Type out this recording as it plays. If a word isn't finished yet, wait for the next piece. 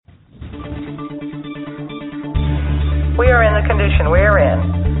we are in the condition we are in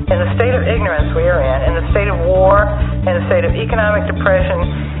the state of ignorance we are in the state of war, in the state of economic depression,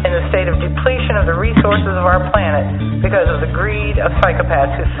 in the state of depletion of the resources of our planet because of the greed of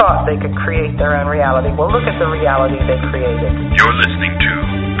psychopaths who thought they could create their own reality. Well, look at the reality they created. You're listening to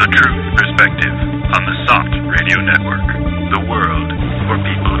The Truth Perspective on the Soft Radio Network, the world for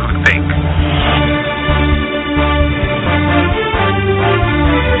people who think.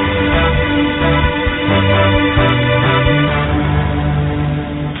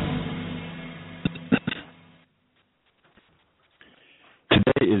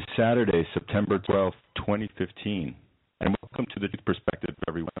 Today is Saturday, September 12th, 2015, and welcome to The Truth Perspective,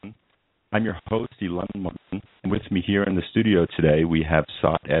 everyone. I'm your host, Elon Martin, and with me here in the studio today, we have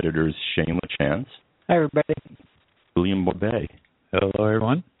SOT editors Shane LaChance. Hi, everybody. William Borbet. Hello,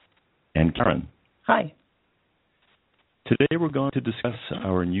 everyone. And Karen. Hi. Today we're going to discuss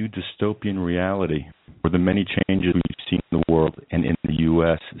our new dystopian reality, or the many changes we've seen in the world and in the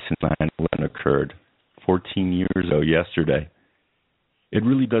U.S. since 9/11 occurred 14 years ago yesterday. It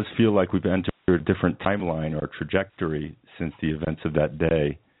really does feel like we've entered a different timeline or trajectory since the events of that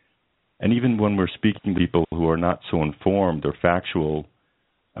day. And even when we're speaking to people who are not so informed or factual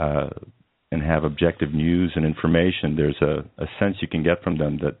and have objective news and information, there's a sense you can get from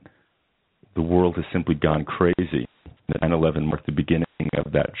them that the world has simply gone crazy. That 9/11 marked the beginning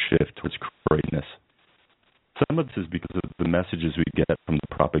of that shift towards craziness. Some of this is because of the messages we get from the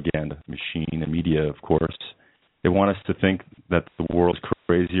propaganda machine and media, of course. They want us to think that the world's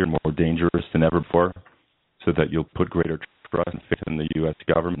crazier and more dangerous than ever before, so that you'll put greater trust and faith in the U.S.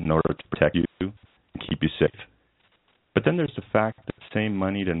 government in order to protect you and keep you safe. But then there's the fact that the same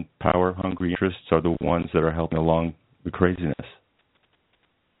moneyed and power-hungry interests are the ones that are helping along the craziness.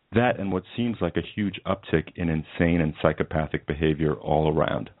 That and what seems like a huge uptick in insane and psychopathic behavior all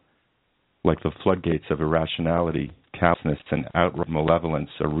around. Like the floodgates of irrationality, callousness, and outright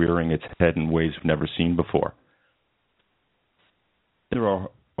malevolence are rearing its head in ways we've never seen before. There are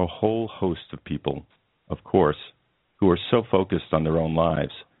a whole host of people, of course, who are so focused on their own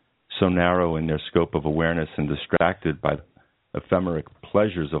lives, so narrow in their scope of awareness and distracted by the ephemeric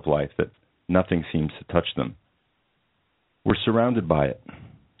pleasures of life that nothing seems to touch them. We're surrounded by it.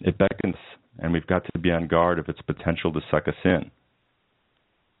 It beckons, and we've got to be on guard of its potential to suck us in.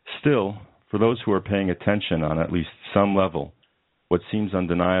 Still, for those who are paying attention on at least some level, what seems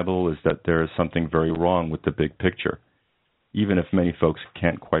undeniable is that there is something very wrong with the big picture, even if many folks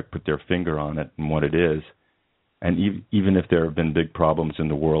can't quite put their finger on it and what it is, and even if there have been big problems in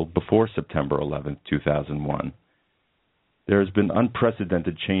the world before September 11, 2001. There has been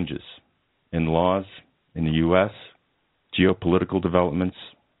unprecedented changes in laws in the U.S., geopolitical developments,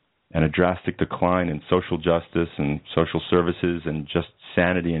 and a drastic decline in social justice and social services and just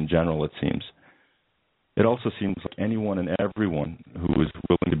sanity in general, it seems. It also seems like anyone and everyone who is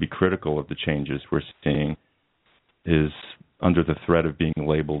willing to be critical of the changes we're seeing is under the threat of being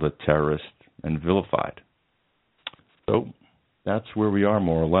labeled a terrorist and vilified. So that's where we are,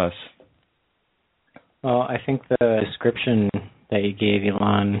 more or less. Well, I think the description that you gave,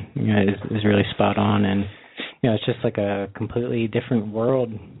 Elon, is really spot on, and it's just like a completely different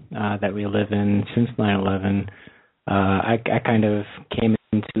world that we live in since 9/11. I kind of came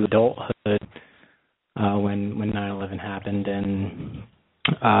into adulthood when 9/11 happened, and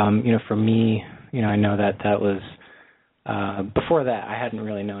for me, I know that was. Before that, I hadn't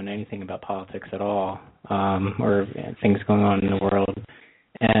really known anything about politics at all, or things going on in the world.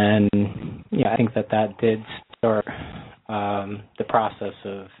 And I think that did start the process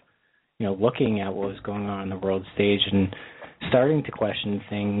of, looking at what was going on in the world stage and starting to question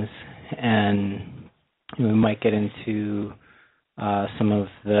things. And we might get into some of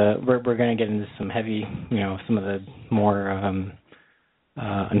we're going to get into some heavy, some of the more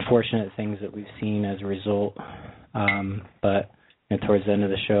unfortunate things that we've seen as a result. But towards the end of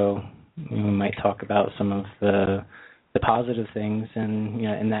the show, we might talk about some of the positive things,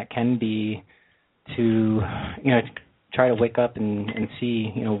 and that can be to try to wake up and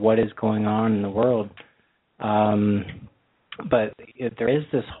see what is going on in the world. But there is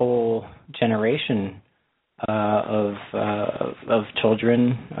this whole generation of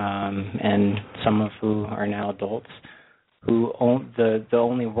children, and some of who are now adults, who the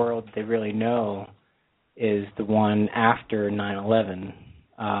only world they really know is the one after 9/11.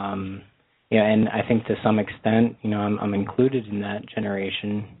 And I think to some extent, I'm included in that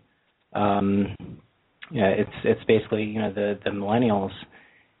generation. It's basically, the millennials.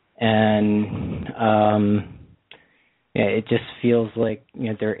 And it just feels like,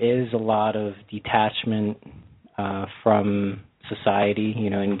 there is a lot of detachment from society,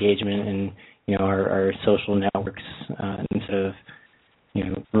 engagement in, our social networks instead of,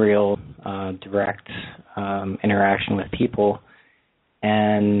 real direct interaction with people.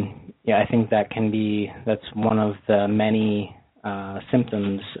 And I think that's one of the many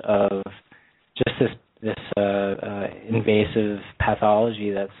symptoms of just this invasive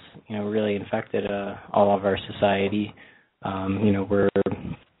pathology that's really infected all of our society. We're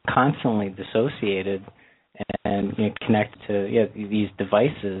constantly dissociated and connected to these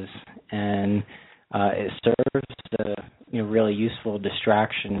devices, and it serves a really useful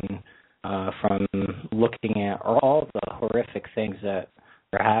distraction from looking at all the horrific things that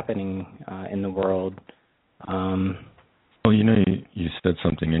are happening in the world. Well, you said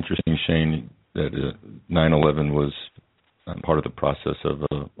something interesting, Shane, that 9/11 was part of the process of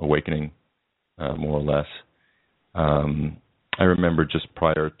awakening, more or less. I remember just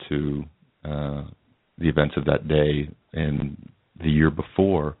prior to the events of that day and the year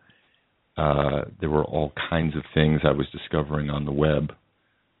before, there were all kinds of things I was discovering on the web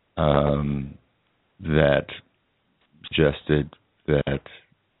that suggested that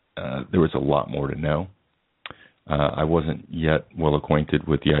there was a lot more to know. I wasn't yet well acquainted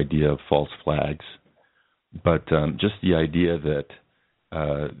with the idea of false flags, but just the idea that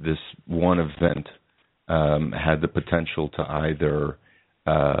this one event had the potential to either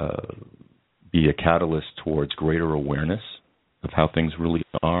be a catalyst towards greater awareness of how things really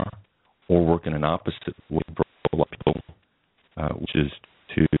are, or work in an opposite way for a lot of people, which is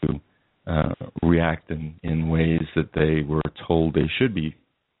to react in ways that they were told they should be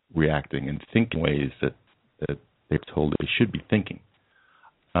reacting, and think in ways that they're told they should be thinking.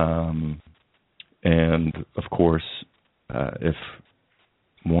 And of course, if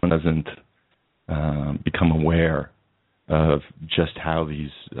one doesn't become aware of just how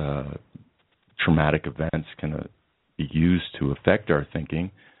these traumatic events can be used to affect our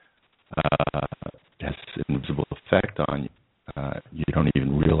thinking, it has an invisible effect on you. You don't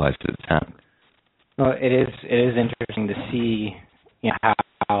even realize that it's happening. Well, it is interesting to see how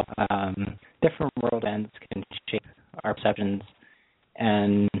different world events can shape our perceptions.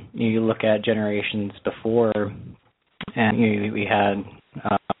 And you look at generations before, and we had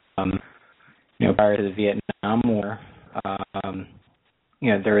prior to the Vietnam War,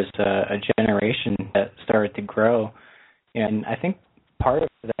 there was a generation that started to grow, and I think part of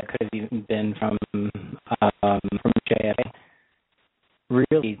that could have even been from JFK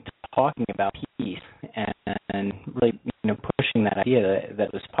really talking about peace and really pushing that idea that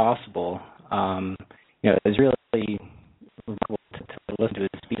it was possible. It was really remarkable to listen to his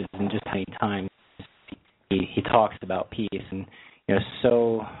speeches and just how many times he talks about peace. And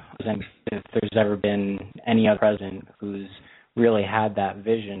so if there's ever been any other president who's really had that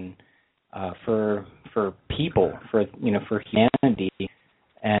vision for people, for humanity,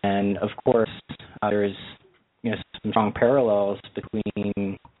 and of course there's some strong parallels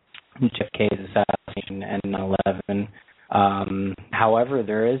between JFK's assassination and 9/11. However,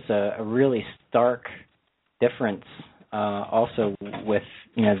 there is a really stark difference also with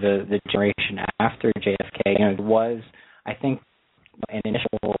the generation after JFK. There was, I think, an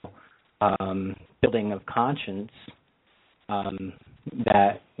initial building of conscience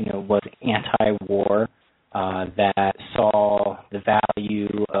that was anti-war, that saw the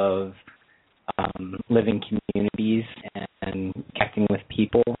value of living communities and connecting with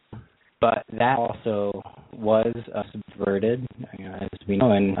people, but that also was subverted, as we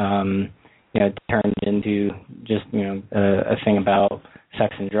know, and turned into just a thing about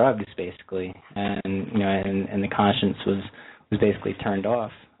sex and drugs, basically, and and the conscience was basically turned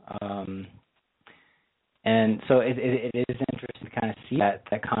off. And so it is interesting to kind of see that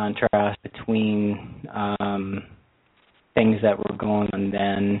contrast between things that were going on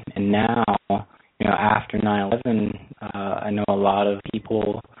then and now. After 9/11, I know a lot of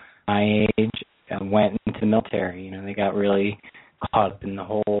people my age went into the military. They got really caught up in the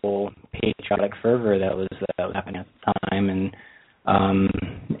whole patriotic fervor that was happening at the time, and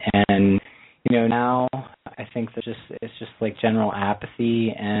now I think it's just like general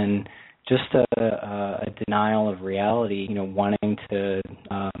apathy and just a denial of reality, wanting to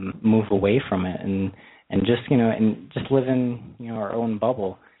move away from it and just live in our own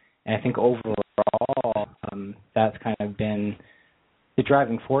bubble. And I think overall, that's kind of been the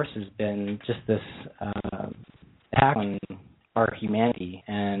driving force, has been just this attack on our humanity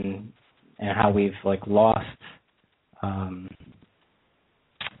and how we've lost.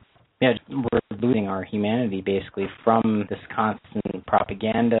 We're losing our humanity basically from this constant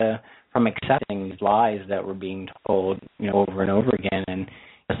propaganda, from accepting these lies that were being told, over and over again. And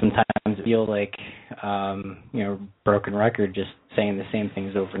sometimes I feel like broken record, just saying the same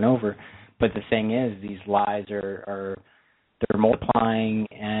things over and over. But the thing is, these lies they're multiplying,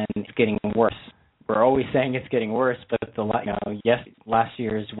 and it's getting worse. We're always saying it's getting worse, but last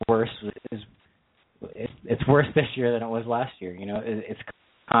year's worse it's worse this year than it was last year. It's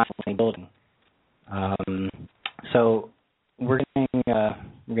constantly building. So we're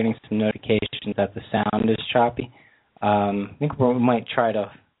getting some notifications that the sound is choppy. I think we might try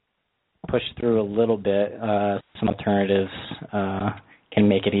to push through a little bit. Some alternatives can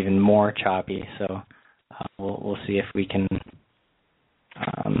make it even more choppy. So we'll see if we can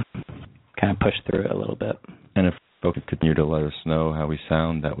kind of push through it a little bit. And if folks could continue to let us know how we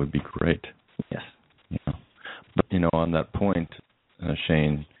sound, that would be great. Yes. But on that point,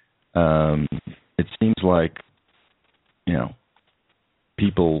 Shane, it seems like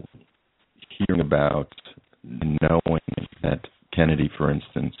people hearing about, knowing that Kennedy, for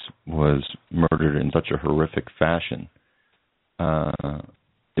instance, was murdered in such a horrific fashion,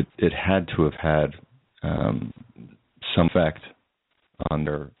 it had to have had some effect on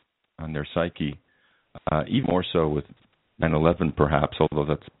their psyche, even more so with 9/11, perhaps, although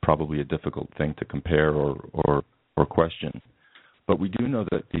that's probably a difficult thing to compare or question. But we do know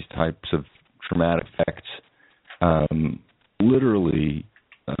that these types of traumatic effects literally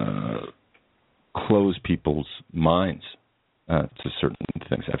close people's minds to certain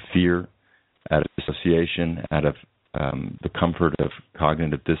things, out of fear, out of dissociation, out of the comfort of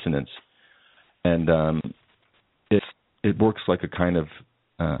cognitive dissonance. And it works like a kind of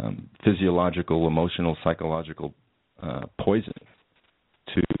physiological, emotional, psychological poison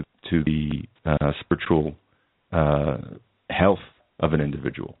to the spiritual health of an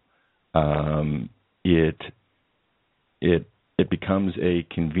individual. It becomes a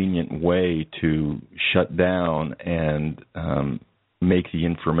convenient way to shut down and make the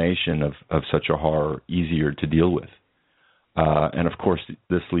information of such a horror easier to deal with. And of course,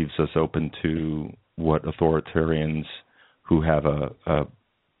 this leaves us open to what authoritarians who have a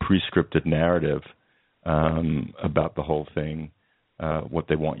prescripted narrative about the whole thing, what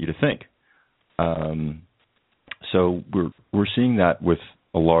they want you to think. So we're seeing that with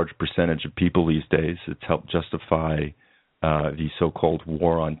a large percentage of people these days. It's helped justify the so-called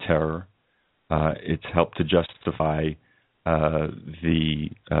war on terror. It's helped to justify the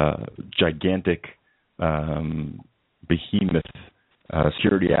gigantic behemoth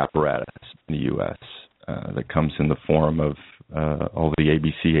security apparatus in the U.S. That comes in the form of all the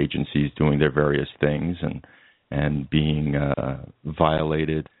ABC agencies doing their various things and being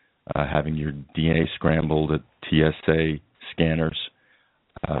violated, having your DNA scrambled at TSA scanners,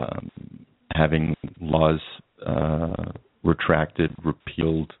 having laws retracted,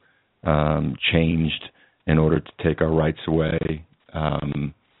 repealed, changed in order to take our rights away.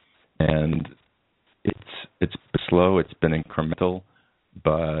 And it's slow, it's been incremental,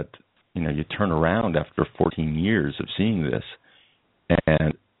 but you turn around after 14 years of seeing this,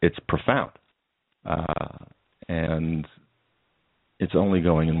 and it's profound. And it's only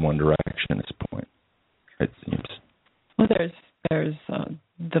going in one direction at this point, it seems. Well, there's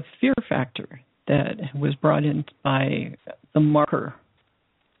the fear factor that was brought in by the marker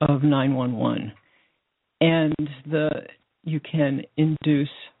of 911, and you can induce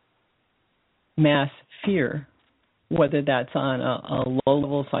mass fear, whether that's on a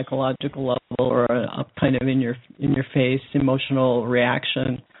low-level psychological level or a kind of in your face emotional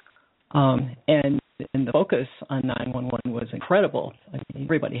reaction, and the focus on 911 was incredible. I mean,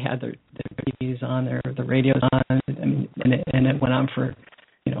 everybody had their TVs on, the radios on. I mean, and it went on for,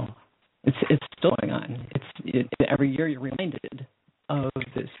 it's still going on. Every year you're reminded of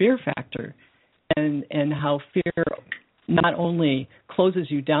this fear factor, and how fear not only closes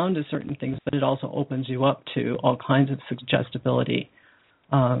you down to certain things, but it also opens you up to all kinds of suggestibility.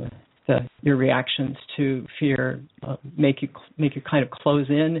 Your reactions to fear make you kind of close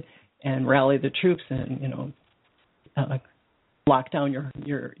in and rally the troops and lock down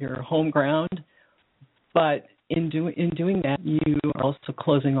your home ground. But in doing that, you are also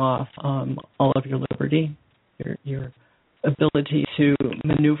closing off all of your liberty, your ability to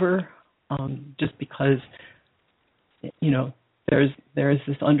maneuver, just because there's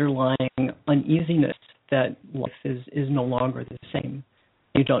this underlying uneasiness that life is no longer the same.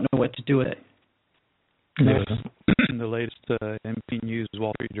 You don't know what to do with it. The latest NBC News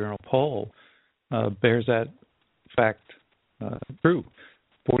Wall Street Journal poll bears that fact true.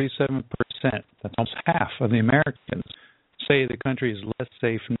 47%, that's almost half of the Americans, say the country is less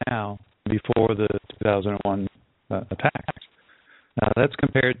safe now than before the 2001 attacks. Now, that's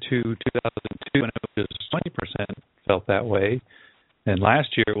compared to 2002 when it was 20% felt that way, And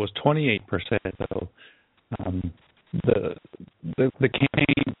last year it was 28%. So the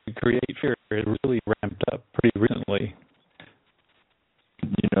campaign to create fear has really ramped up pretty recently.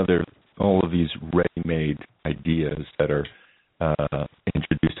 There's all of these ready-made ideas that are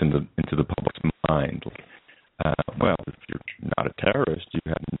introduced into the public's mind. Well, if you're not a terrorist, you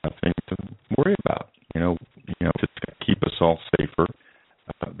have nothing to worry about. To keep us all safer,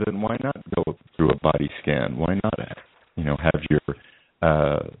 then why not go through a body scan? Why not, have your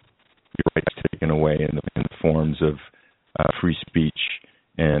rights taken away in the forms of free speech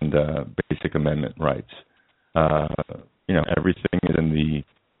and basic amendment rights? Everything is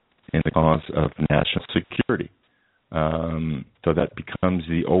in the cause of national security. So that becomes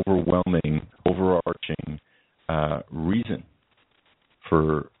the overarching reason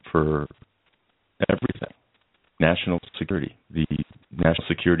for everything. National security, the national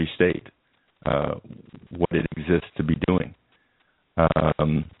security state, what it exists to be doing.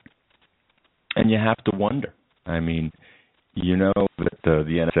 And you have to wonder. I mean, that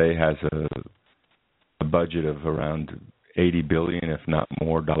the NSA has a budget of around $80 billion, if not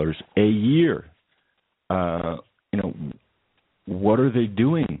more, dollars a year. What are they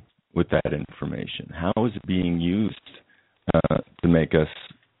doing with that information? How is it being used to make us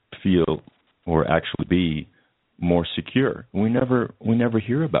feel or actually be more secure? We never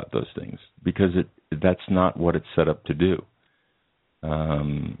hear about those things because that's not what it's set up to do.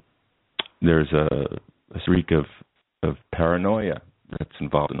 There's a streak of paranoia that's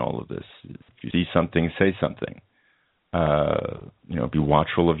involved in all of this. If you see something, say something. Be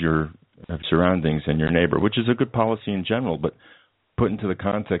watchful of your surroundings and your neighbor, which is a good policy in general, but put into the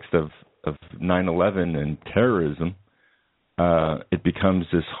context of 9/11 and terrorism, it becomes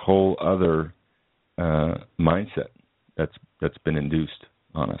this whole other mindset that's been induced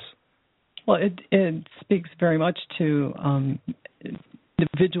on us. Well, it speaks very much to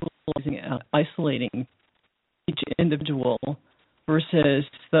individualizing, isolating each individual versus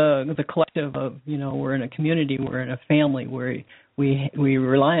the collective of, we're in a community, we're in a family, where we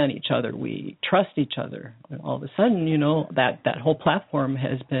rely on each other, we trust each other. And all of a sudden, that whole platform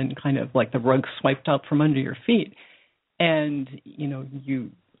has been kind of like the rug swiped out from under your feet, and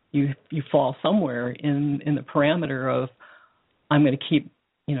you fall somewhere in the parameter of, I'm going to keep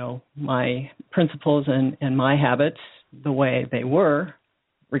my principles and my habits the way they were,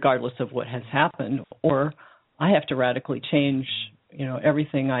 regardless of what has happened, or I have to radically change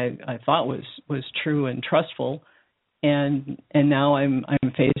everything I thought was true and trustful, and now I'm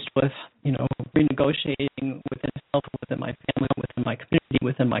faced with renegotiating within myself, within my family, within my community,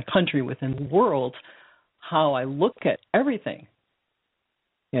 within my country, within the world, how I look at everything.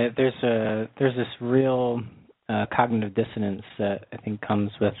 Yeah, there's this real cognitive dissonance that I think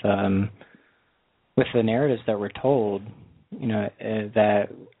comes with the narratives that we're told, that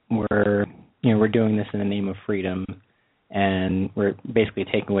we're doing this in the name of freedom, and we're basically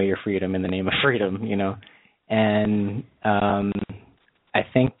taking away your freedom in the name of freedom, And I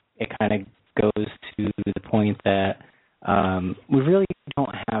think it kind of goes to the point that we really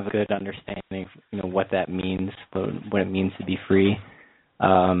don't have a good understanding of, what that means, what it means to be free.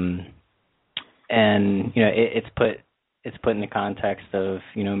 And it's put in the context of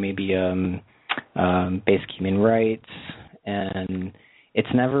maybe basic human rights, and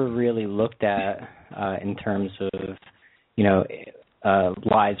it's never really looked at in terms of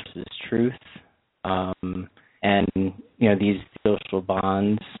lies versus truth, and these social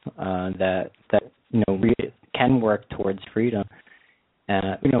bonds that can work towards freedom,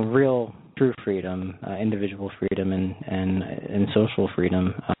 real true freedom, individual freedom, and social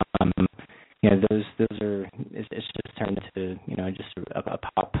freedom. Those are, it's just turned into just a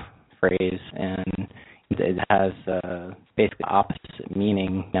pop phrase, and it has basically opposite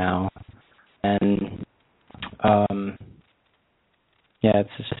meaning now, and it's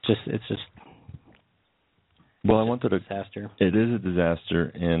just. Well, I wanted a disaster. It is a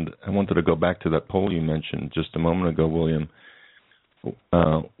disaster, and I wanted to go back to that poll you mentioned just a moment ago, William,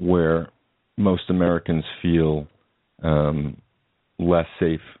 where most Americans feel less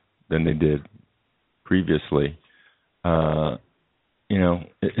safe than they did previously.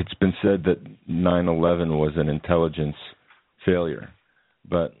 It's been said that 9/11 was an intelligence failure,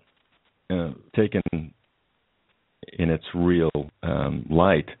 but taken in its real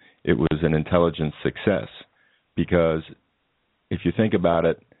light, it was an intelligence success, because if you think about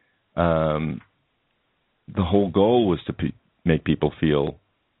it, the whole goal was to make people feel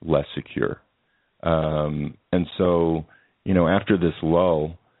less secure. And so, after this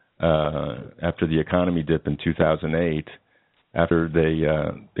lull, after the economy dip in 2008, after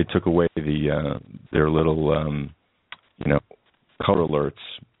they took away their little color alerts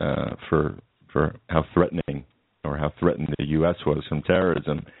for how threatening or how threatened the U.S. was from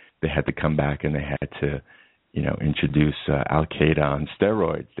terrorism, they had to come back and they had to, introduce Al-Qaeda on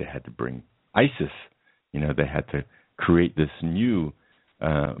steroids. They had to bring ISIS. They had to create this new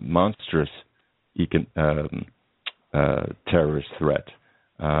monstrous terrorist threat,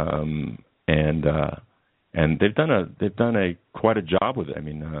 and they've done quite a job with it. I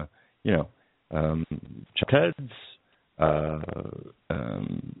mean, Ted's,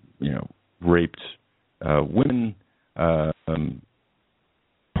 raped women,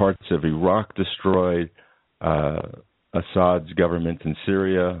 parts of Iraq destroyed, Assad's government in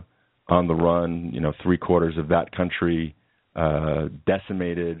Syria on the run, 3/4 of that country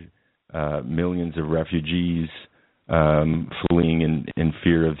decimated, millions of refugees fleeing in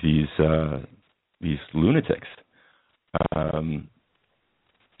fear of these lunatics.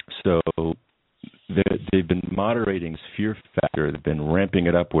 So they've been moderating this fear factor. They've been ramping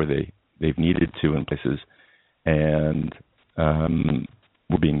it up where they've needed to in places, and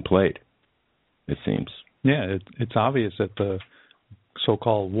we're being played, it seems. Yeah, it's obvious that the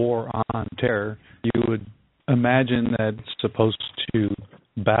so-called war on terror, you would imagine that it's supposed to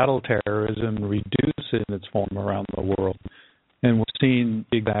battle terrorism, reduce it in its form around the world. And we're seeing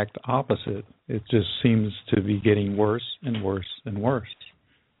the exact opposite. It just seems to be getting worse and worse and worse.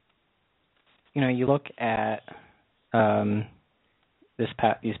 You look at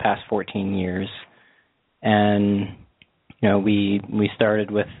these past 14 years, and we started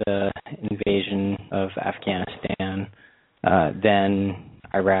with the invasion of Afghanistan, then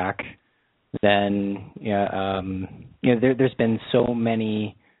Iraq, then there's been so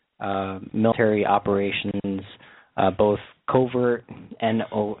many military operations, both covert and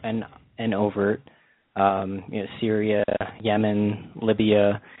overt. Syria, Yemen,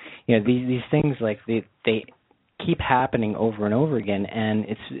 Libya. These things, like they keep happening over and over again, and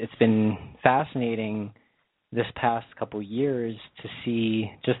it's been fascinating this past couple years to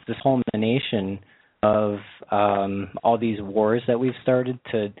see just this culmination of all these wars that we've started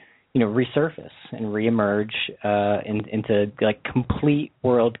to resurface and reemerge into like complete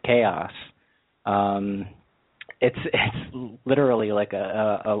world chaos. It's literally like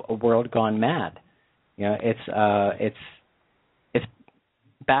a world gone mad. It's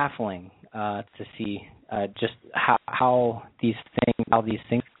baffling to see just how these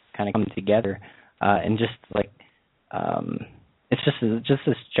things kind of come together, and just like it's just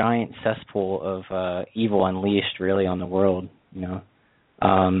this giant cesspool of evil unleashed really on the world,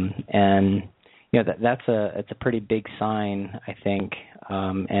 and that's it's a pretty big sign, I think,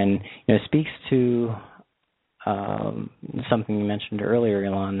 and it speaks to something you mentioned earlier,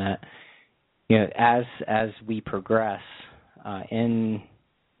 Elon, that as we progress in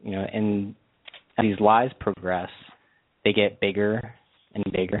as these lies progress, they get bigger and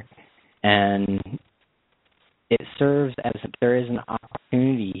bigger, and it serves as there is an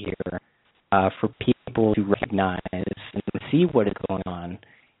opportunity here for people to recognize and see what is going on.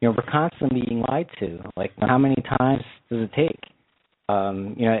 We're constantly being lied to. Like, how many times does it take?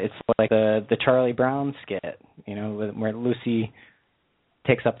 It's like the Charlie Brown skit, where Lucy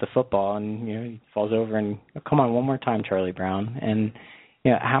takes up the football and he falls over and, come on, one more time, Charlie Brown. And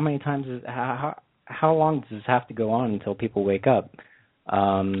how many times how long does this have to go on until people wake up?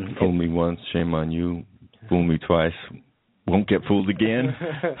 Fool me once, shame on you. Fool me twice, won't get fooled again.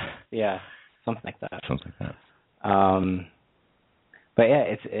 Yeah, something like that. Something like that. But yeah,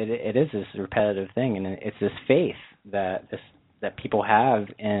 it is this repetitive thing, and it's this faith that people have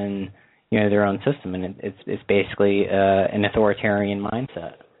in their own system, and it's basically an authoritarian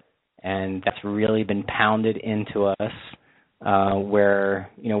mindset, and that's really been pounded into us, where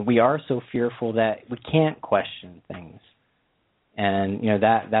we are so fearful that we can't question things, and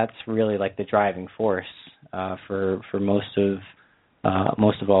that's really like the driving force for most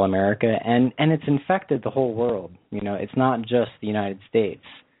of all America, and it's infected the whole world. It's not just the United States.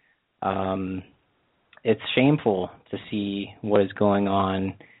 It's shameful to see what is going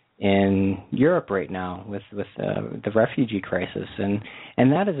on in Europe right now with the refugee crisis, and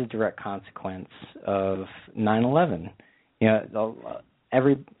that is a direct consequence of 9/11.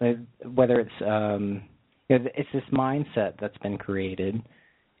 Whether it's it's this mindset that's been created,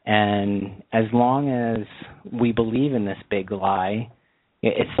 and as long as we believe in this big lie,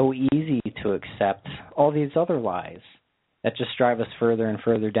 it's so easy to accept all these other lies that just drive us further and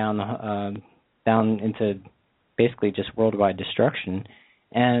further down into basically just worldwide destruction.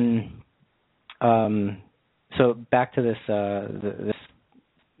 And so back to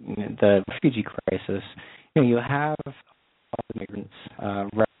the refugee crisis. You have all the migrants,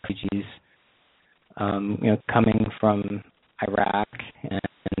 refugees, coming from Iraq and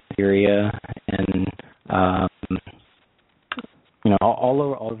Syria and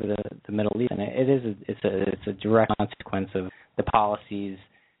all over the Middle East, and it's a direct consequence of the policies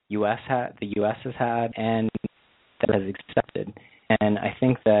the U.S. has had and that has accepted. And I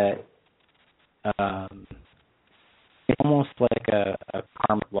think that it's almost like a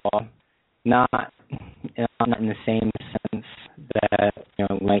karmic law, not in the same sense that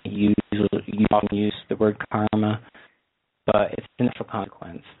you often use the word karma, but it's a natural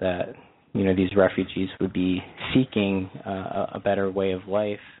consequence that these refugees would be seeking a better way of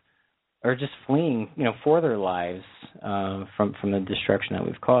life, or just fleeing, for their lives from the destruction that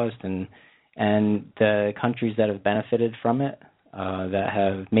we've caused, and the countries that have benefited from it, that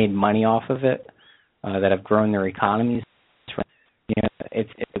have made money off of it, that have grown their economies.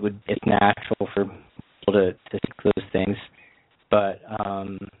 It's natural for people to seek those things, but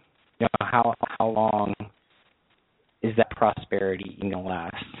how long is that prosperity going to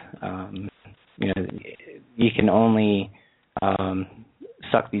last? You can only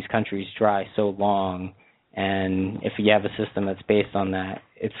suck these countries dry so long, and if you have a system that's based on that,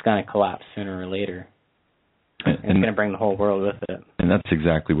 it's going to collapse sooner or later. And it's going to bring the whole world with it. And that's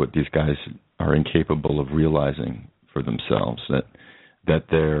exactly what these guys are incapable of realizing for themselves, that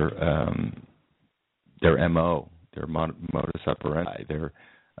their MO, their modus operandi, their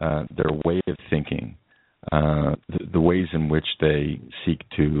way of thinking, the ways in which they seek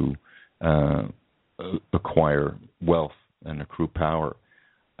to acquire wealth and accrue power,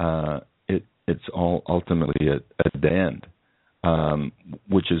 it's all ultimately a dead end,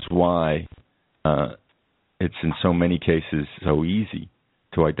 which is why it's in so many cases so easy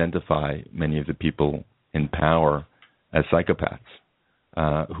to identify many of the people in power as psychopaths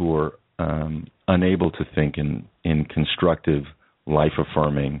who are unable to think in constructive,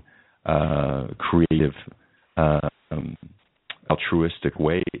 life-affirming, creative, altruistic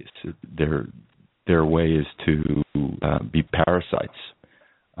ways. Their way is to be parasites.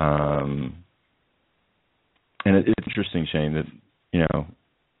 And it's interesting, Shane, that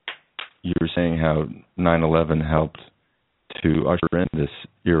you were saying how 9/11 helped to usher in this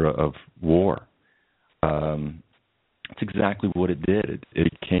era of war. It's exactly what it did.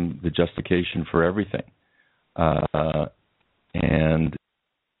 It became the justification for everything. And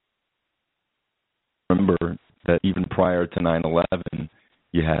remember that even prior to 9/11,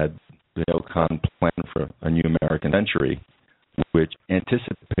 you had the Ocon Plan for a New American Century, which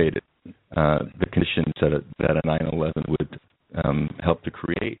anticipated the conditions that a 9/11 would help to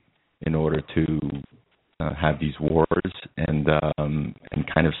create in order to have these wars and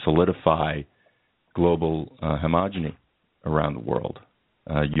kind of solidify global homogeny around the world,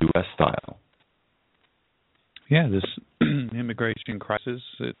 U.S. style. Yeah, this immigration crisis,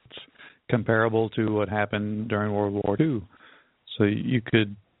 it's comparable to what happened during World War II. So you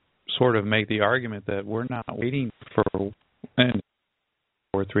could sort of make the argument that we're not waiting for World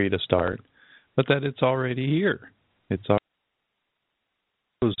War III to start, but that it's already here. It's already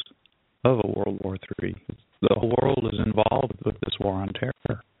of a World War III. The whole world is involved with this war on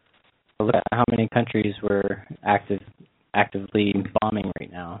terror. Look at how many countries were actively bombing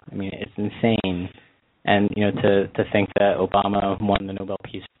right now. I mean, it's insane. And to think that Obama won the Nobel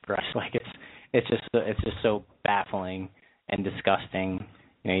Peace Prize, it's just so baffling and disgusting.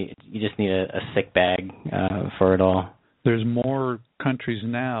 You just need a sick bag for it all. There's more countries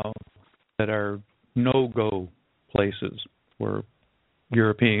now that are no-go places where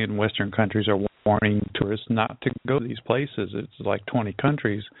European and Western countries are warning tourists not to go to these places. It's like 20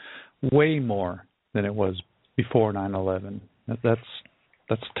 countries, way more than it was before 9/11.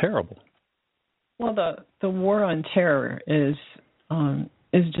 That's terrible. Well, the war on terror is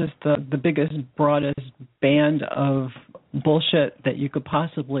just the biggest, broadest band of bullshit that you could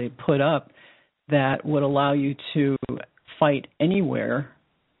possibly put up that would allow you to fight anywhere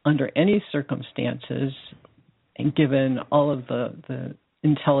under any circumstances, and given all of the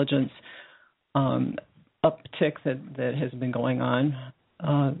intelligence uptick that has been going on,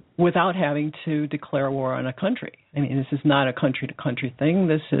 without having to declare war on a country. I mean, this is not a country-to-country thing.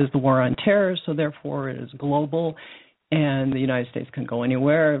 This is the war on terror, so therefore it is global, and the United States can go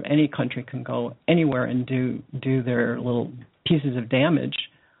anywhere. Any country can go anywhere and do their little pieces of damage.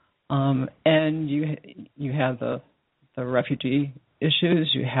 And you have the refugee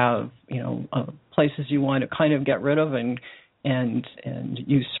issues. You have places you want to kind of get rid of and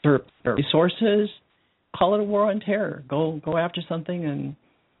usurp their resources. Call it a war on terror. Go after something and,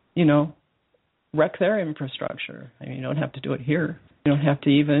 wreck their infrastructure. I mean, you don't have to do it here. You don't have to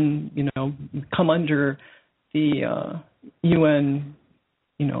even, come under the UN,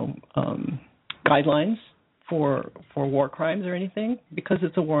 guidelines for war crimes or anything, because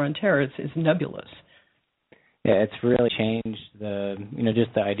it's a war on terror. It's nebulous. Yeah, it's really changed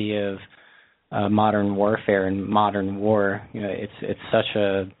just the idea of modern warfare and modern war. It's such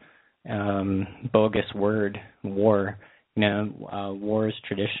a bogus word, war. Wars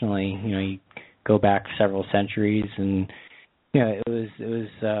traditionally, you go back several centuries, and it was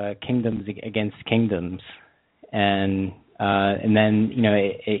kingdoms against kingdoms, and then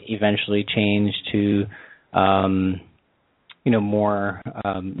it eventually changed to more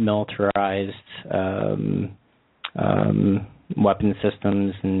militarized weapon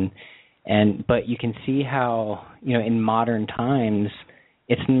systems, but you can see how in modern times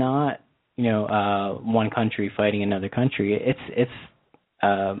it's not one country fighting another country. It's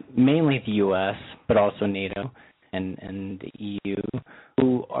mainly the U.S., but also NATO and the EU,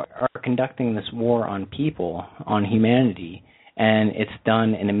 who are conducting this war on people, on humanity, and it's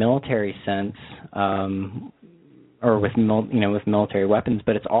done in a military sense, or with military weapons,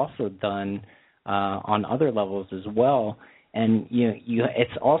 but it's also done on other levels as well. And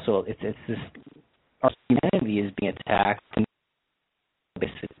it's this, our humanity is being attacked, and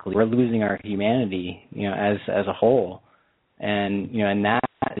basically we're losing our humanity, as a whole, and and that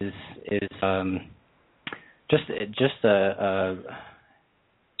is just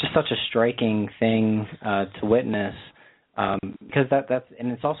such a striking thing to witness, because that's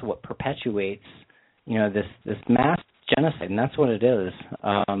and it's also what perpetuates this mass genocide, and that's what it is.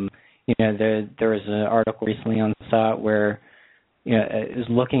 There was an article recently on SOT where it was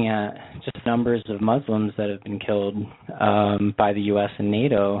looking at just numbers of Muslims that have been killed by the U.S. and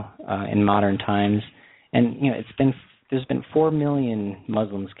NATO in modern times, and there's been 4 million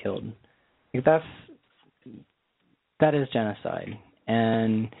Muslims killed. That is genocide,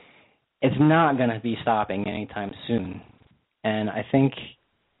 and it's not going to be stopping anytime soon. And I think,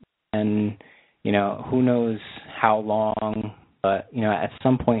 who knows how long, but at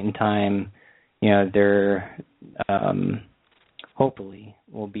some point in time, there hopefully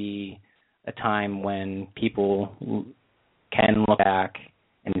will be a time when people can look back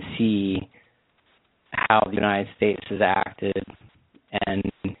and see how the United States has acted, and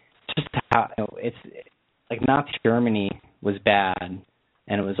just how it's like Nazi Germany was bad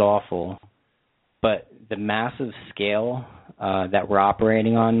and it was awful, but the massive scale that we're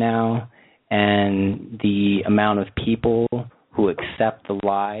operating on now, and the amount of people who accept the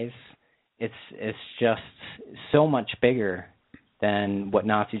lies, it's just so much bigger than what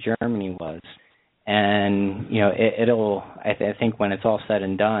Nazi Germany was. And I think when it's all said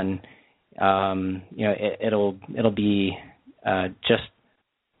and done, it'll be just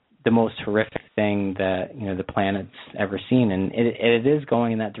the most horrific thing that the planet's ever seen, and it is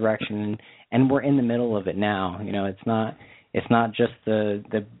going in that direction, and we're in the middle of it now. It's not just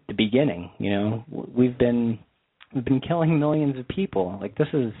the beginning. We've been killing millions of people. Like, this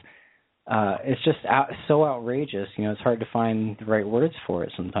is it's just so outrageous. It's hard to find the right words for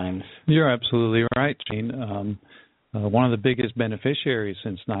it sometimes. You're absolutely right, Gene. One of the biggest beneficiaries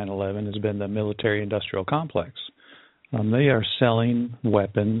since 9/11 has been the military-industrial complex. They are selling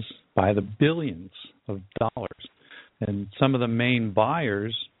weapons by the billions of dollars, and some of the main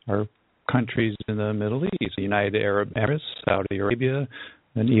buyers are countries in the Middle East, the United Arab Emirates, Saudi Arabia,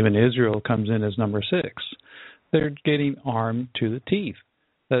 and even Israel comes in as number 6. They're getting armed to the teeth.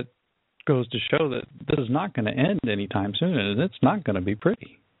 That goes to show that this is not going to end anytime soon, and it's not going to be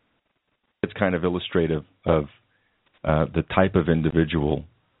pretty. It's kind of illustrative of the type of individual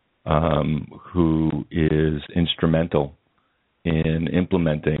who is instrumental in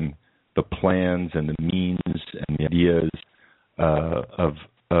implementing the plans and the means and the ideas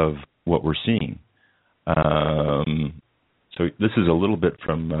of what we're seeing. So this is a little bit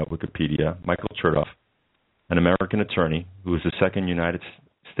from Wikipedia. Michael Chertoff, an American attorney who was the second United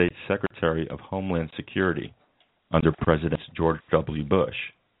States Secretary of Homeland Security under Presidents George W. Bush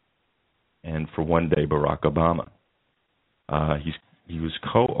and, for one day, Barack Obama. He was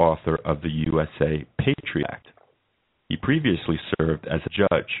co-author of the USA Patriot Act. He previously served as a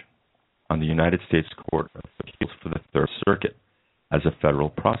judge on the United States Court of Appeals for the Third Circuit as a federal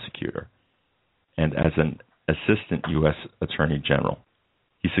prosecutor and as an assistant U.S. Attorney General.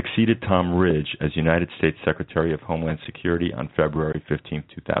 He succeeded Tom Ridge as United States Secretary of Homeland Security on February 15,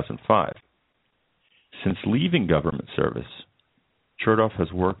 2005. Since leaving government service, Chertoff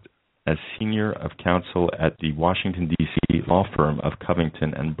has worked as senior of counsel at the Washington, D.C. law firm of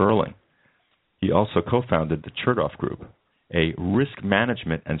Covington and Burling. He also co-founded the Chertoff Group, a risk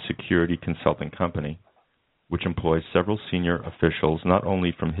management and security consulting company, which employs several senior officials not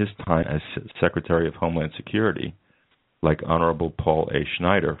only from his time as Secretary of Homeland Security, like Honorable Paul A.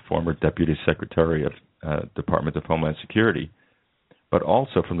 Schneider, former Deputy Secretary of Department of Homeland Security, but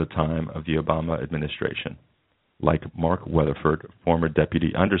also from the time of the Obama administration, like Mark Weatherford, former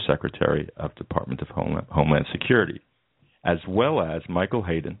Deputy Undersecretary of Department of Homeland Security, as well as Michael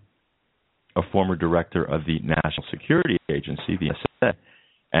Hayden, a former director of the National Security Agency, the NSA,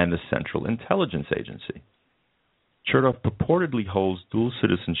 and the Central Intelligence Agency. Chertoff purportedly holds dual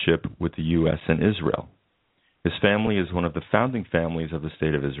citizenship with the U.S. and Israel. His family is one of the founding families of the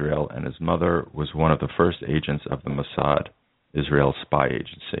State of Israel, and his mother was one of the first agents of the Mossad, Israel's spy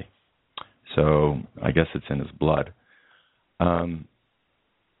agency. So I guess it's in his blood.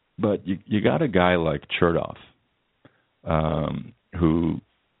 But you got a guy like Chertoff, who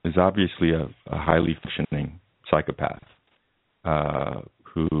is obviously a highly functioning psychopath,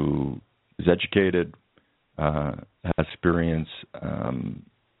 who is educated, has experience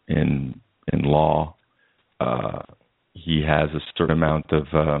in law. He has a certain amount of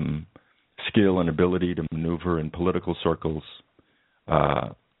skill and ability to maneuver in political circles.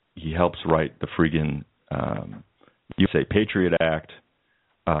 He helps write the friggin' USA Patriot Act,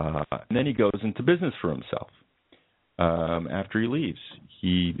 and then he goes into business for himself. After he leaves,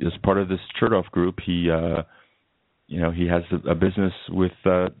 he is part of this Chertoff group. He has a business with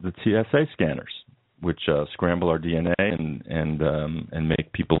the TSA scanners, which scramble our DNA and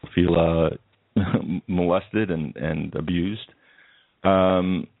make people feel molested and abused.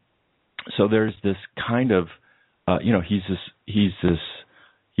 So there's this kind of, he's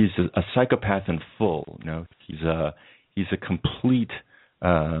a psychopath in full. He's a complete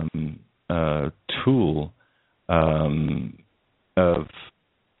tool of,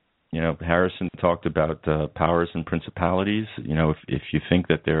 Harrison talked about powers and principalities. If you think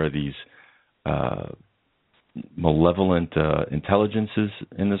that there are these malevolent intelligences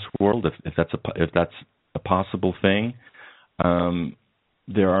in this world, if that's a possible thing,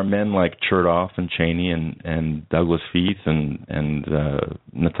 there are men like Chertoff and Cheney and Douglas Feith and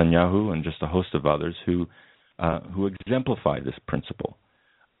Netanyahu and just a host of others who exemplify this principle.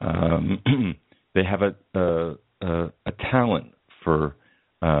 They have a talent for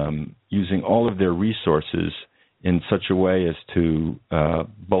using all of their resources in such a way as to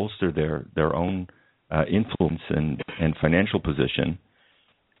bolster their own influence and financial position,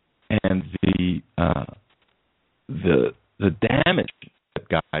 and the damage that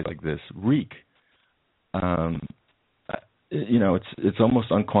guys like this wreak, it's almost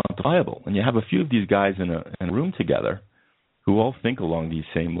unquantifiable. And you have a few of these guys in a room together who all think along these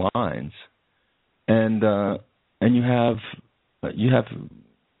same lines, and you have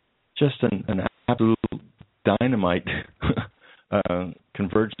just an absolute dynamite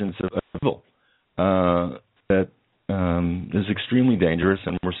convergence of evil that is extremely dangerous,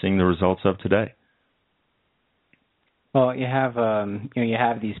 and we're seeing the results of today. Well, you have you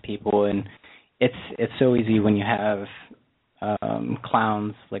have these people, and it's so easy when you have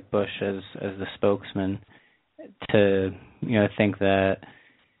clowns like Bush as the spokesman to think that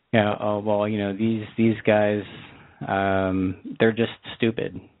these guys they're just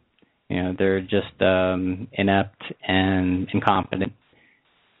stupid, they're just inept and incompetent,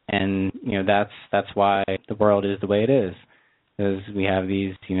 and that's why the world is the way it is, because we have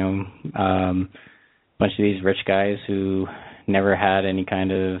these bunch of these rich guys who never had any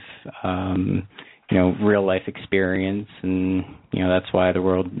kind of real life experience, and that's why the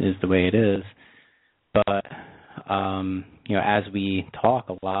world is the way it is. But as we talk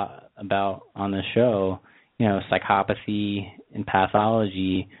a lot about on the show, psychopathy and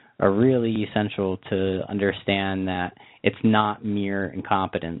pathology are really essential to understand that it's not mere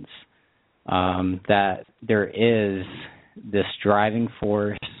incompetence, that there is this driving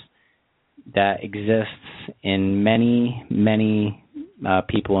force that exists in many, many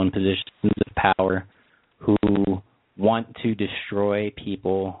people in positions of power who want to destroy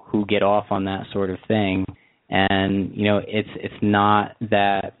people who get off on that sort of thing. And it's not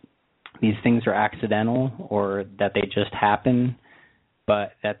that these things are accidental or that they just happen,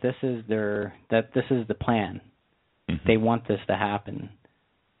 but that this is the plan. Mm-hmm. They want this to happen.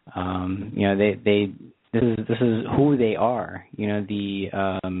 This is who they are.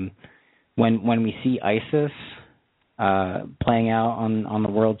 When we see ISIS playing out on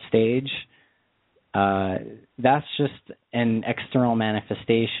the world stage, that's just an external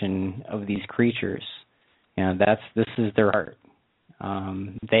manifestation of these creatures. This is their heart.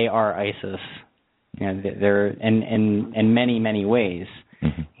 They are ISIS. They're in many, many ways.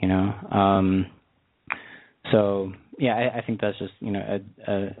 Mm-hmm. So yeah, I think that's just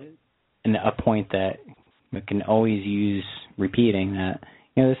a point that we can always use repeating, that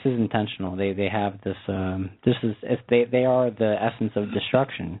this is intentional. They have this. They are the essence of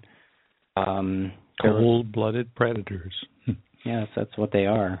destruction. Cold-blooded predators. Yes, that's what they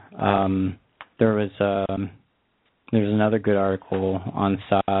are. There was another good article on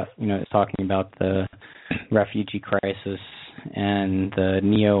SOT, talking about the refugee crisis and the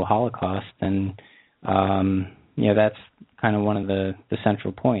neo-Holocaust, and that's kind of one of the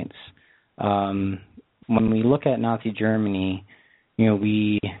central points. When we look at Nazi Germany,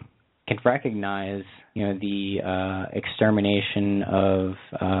 we can recognize the extermination of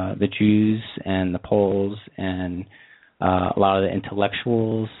the Jews and the Poles and a lot of the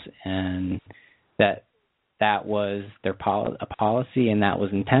intellectuals, and that was their policy, and that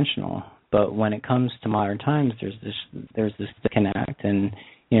was intentional. But when it comes to modern times, there's this disconnect, and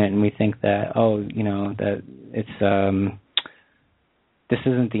and we think that that it's this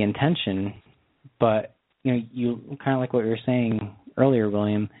isn't the intention, but you kind of like what you were saying earlier,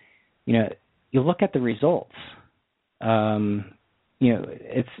 William. You look at the results.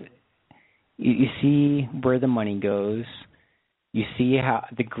 It's you see where the money goes. You see how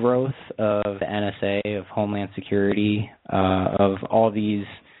the growth of the NSA, of Homeland Security, of all these,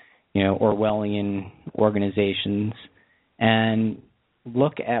 Orwellian organizations, and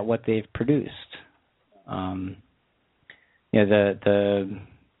look at what they've produced. The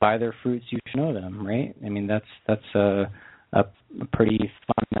by their fruits you should know them, right? I mean, that's a pretty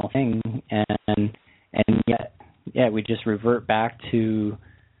fundamental thing, and yet we just revert back to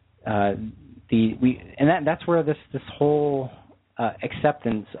that's where this whole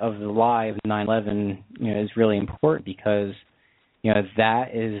acceptance of the lie of 9/11 is really important, because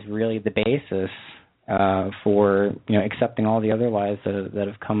that is really the basis for accepting all the other lies that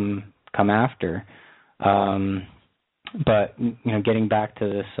have come after. But getting back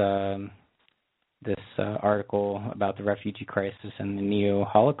to this article about the refugee crisis and the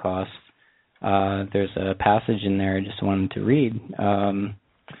neo-Holocaust, there's a passage in there I just wanted to read.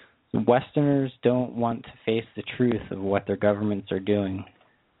 Westerners don't want to face the truth of what their governments are doing,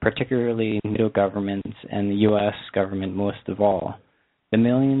 particularly NATO governments and the U.S. government most of all. The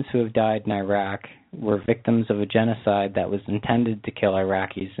millions who have died in Iraq were victims of a genocide that was intended to kill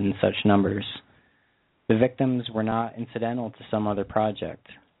Iraqis in such numbers. The victims were not incidental to some other project.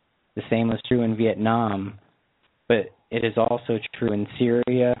 The same was true in Vietnam, but it is also true in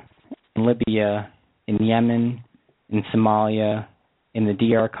Syria, in Libya, in Yemen, in Somalia, in the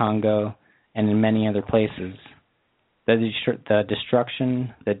DR Congo, and in many other places. The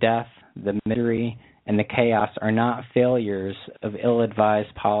destruction, the death, the misery, and the chaos are not failures of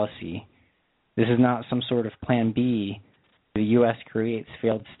ill-advised policy. This is not some sort of plan B. The U.S. creates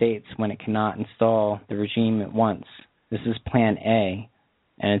failed states when it cannot install the regime it wants. This is plan A,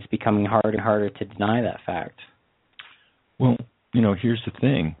 and it's becoming harder and harder to deny that fact. Well, here's the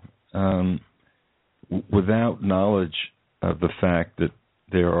thing. Without knowledge of the fact that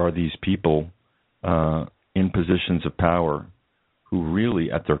there are these people in positions of power who really,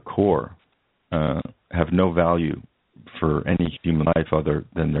 at their core, have no value for any human life other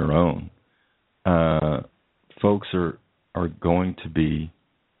than their own, folks are going to be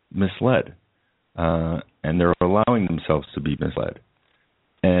misled, and they're allowing themselves to be misled.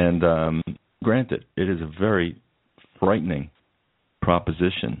 And granted, it is a very frightening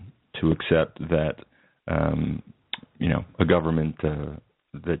proposition to accept that a government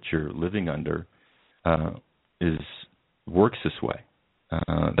that you're living under works this way.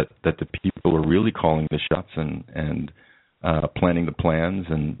 That the people are really calling the shots and planning the plans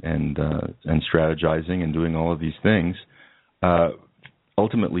and strategizing and doing all of these things,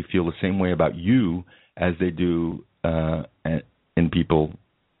 ultimately feel the same way about you as they do in people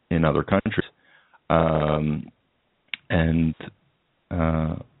in other countries. And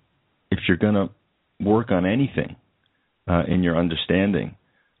if you're going to work on anything in your understanding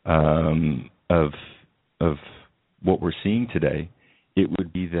of what we're seeing today, it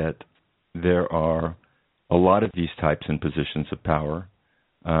would be that there are a lot of these types in positions of power.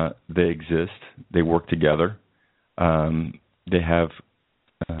 They exist. They work together. They have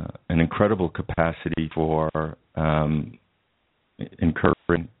an incredible capacity for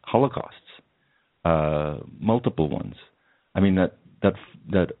incurring holocausts, multiple ones. I mean, that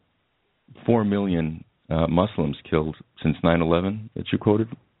 4 million Muslims killed since 9/11 that you quoted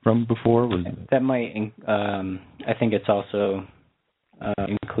from before was that might. I think it's also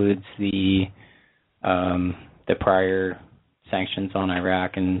includes the prior sanctions on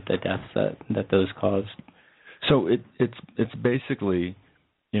Iraq and the deaths that those caused. So it's basically,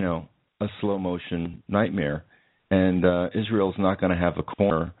 a slow motion nightmare, and Israel's not going to have a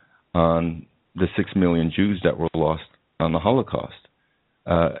corner on the 6 million Jews that were lost on the Holocaust.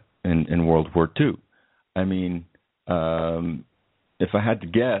 in World War II. I mean, if I had to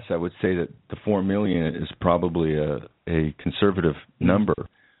guess, I would say that the 4 million is probably a conservative number,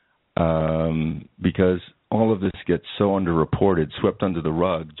 because all of this gets so underreported, swept under the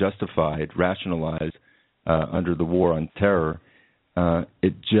rug, justified, rationalized under the war on terror.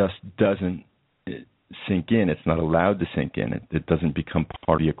 It just doesn't sink in. It's not allowed to sink in. It doesn't become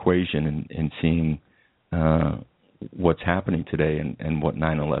part of the equation in seeing what's happening today and what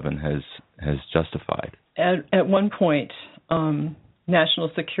 9/11 has justified. At one point, National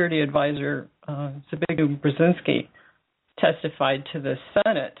Security Advisor Zbigniew Brzezinski testified to the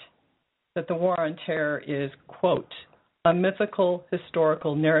Senate that the war on terror is, quote, a mythical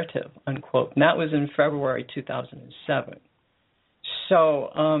historical narrative, unquote. And that was in February 2007. So,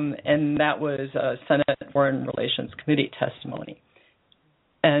 and that was a Senate Foreign Relations Committee testimony.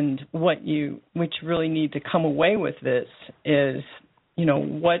 And what you really need to come away with this is, you know,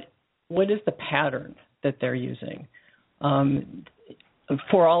 what is the pattern that they're using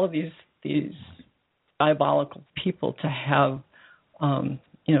for all of these diabolical people to have,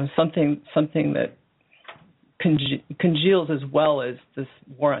 you know, something that congeals as well as this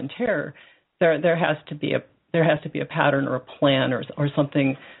war on terror. There has to be a pattern or a plan or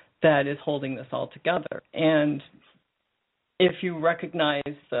something that is holding this all together. And if you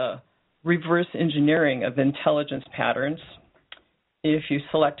recognize the reverse engineering of intelligence patterns, if you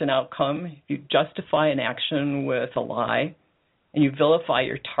select an outcome, if you justify an action with a lie, and you vilify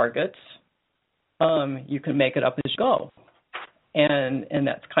your targets, you can make it up as you go. And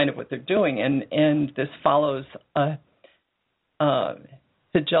that's kind of what they're doing. And this follows a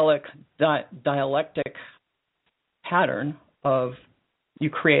Hegelic dialectic pattern of you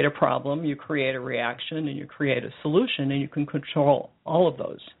create a problem, you create a reaction, and you create a solution, and you can control all of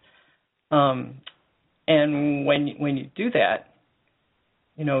those. And when you do that,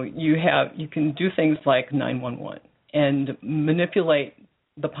 you know, you can do things like 911 and manipulate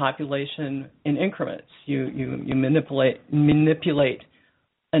the population in increments. You manipulate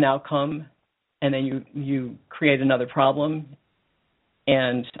an outcome, and then you create another problem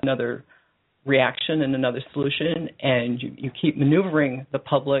and another reaction and another solution, and you keep maneuvering the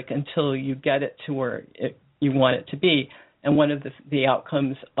public until you get it to where you want it to be. And one of the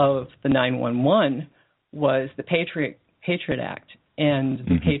outcomes of the 911 was the Patriot Act, and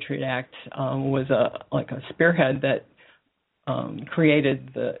the Patriot Act was like a spearhead that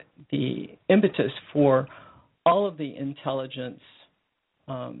created the impetus for all of the intelligence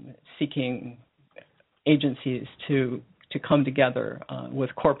seeking agencies to come together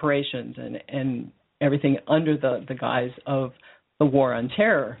with corporations and everything under the guise of the war on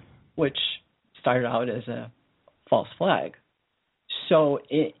terror, which started out as a false flag. So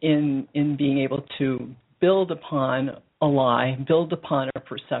in being able to build upon a lie, build upon a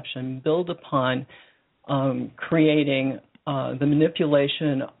perception, build upon creating the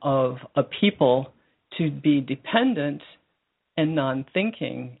manipulation of a people to be dependent and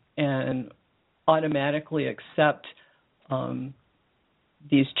non-thinking and automatically accept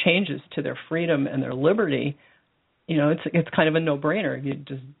these changes to their freedom and their liberty, you know, it's kind of a no-brainer. You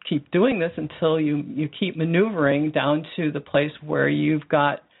just keep doing this until you keep maneuvering down to the place where you've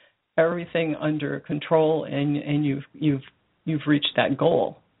got everything under control and you've reached that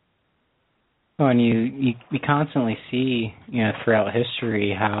goal. Oh, and we constantly see, you know, throughout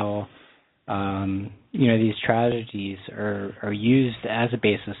history how you know, these tragedies are used as a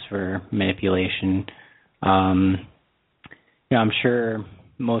basis for manipulation. You know, I'm sure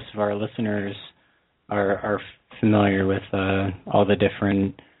most of our listeners are familiar with all the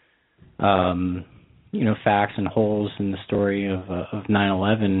different you know, facts and holes in the story of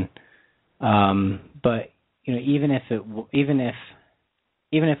 9/11. But you know, even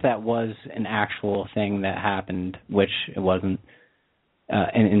if that was an actual thing that happened, which it wasn't,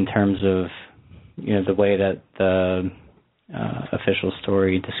 in terms of, you know, the way that the official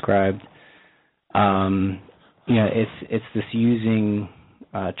story described, you know, it's this using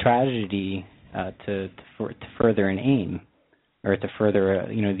tragedy to further an aim, or to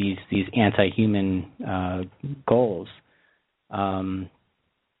further you know, these anti-human goals. You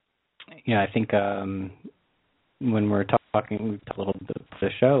know, I think when we're talking, we talked a little bit of the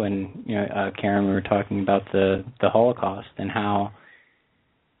show, and you know, Karen, we were talking about the Holocaust and how,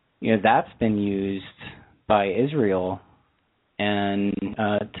 you know, that's been used by Israel and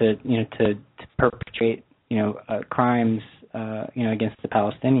to perpetrate, you know, crimes you know, against the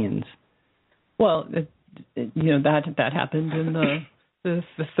Palestinians. Well, you know, that happened in the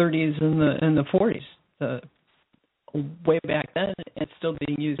 30s and the 40s. Way back then, it's still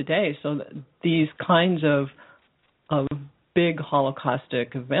being used today. So these kinds of big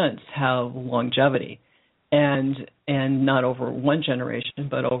holocaustic events have longevity, and not over one generation,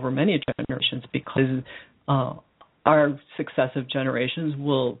 but over many generations, because our successive generations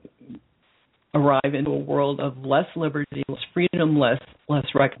will arrive into a world of less liberty, less freedom, less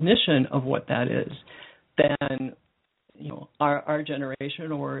recognition of what that is than our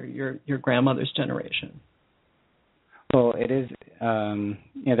generation or your grandmother's generation. Well, it is.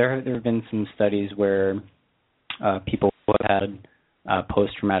 There have been some studies where people who have had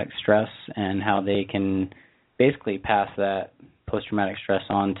post-traumatic stress and how they can basically pass that post-traumatic stress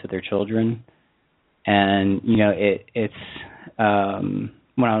on to their children. And it's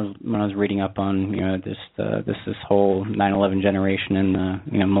when I was reading up on this whole 9/11 generation and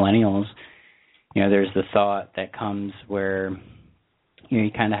the millennials, there's the thought that comes where you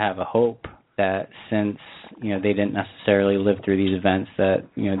kind of have a hope that since they didn't necessarily live through these events, that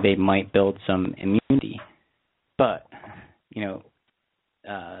they might build some immunity. But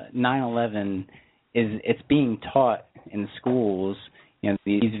 9/11 it's being taught in schools.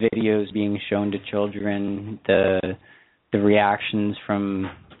 These videos being shown to children, the reactions from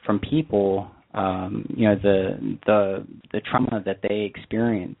people, the trauma that they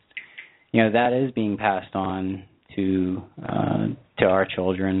experienced, that is being passed on to our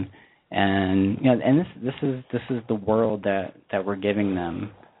children, and this is the world that we're giving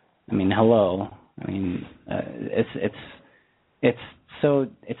them. I mean, hello. I mean, it's so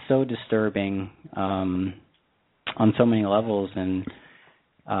disturbing on so many levels, and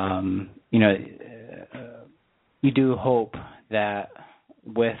you do hope that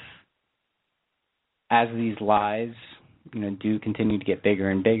as these lies do continue to get bigger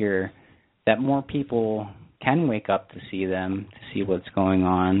and bigger, that more people can wake up to see them, to see what's going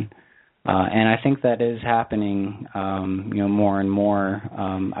on. And I think that is happening, more and more.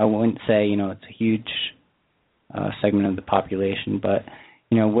 I wouldn't say, it's a huge segment of the population, but,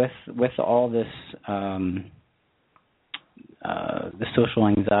 with all this, the social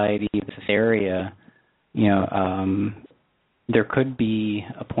anxiety, this hysteria, there could be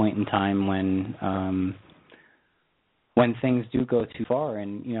a point in time when things do go too far.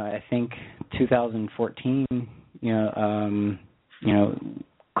 And, I think 2014,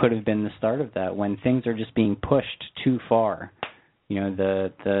 could have been the start of that, when things are just being pushed too far.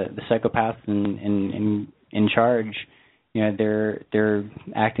 The psychopaths in charge, they're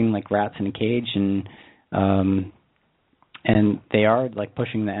acting like rats in a cage, and they are like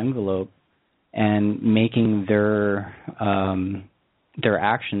pushing the envelope and making their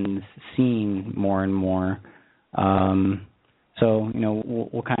actions seen more and more. So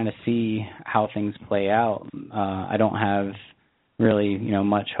we'll kind of see how things play out. I don't have really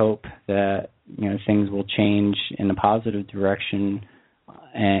much hope that things will change in a positive direction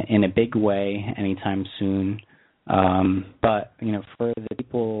in a big way anytime soon. But for the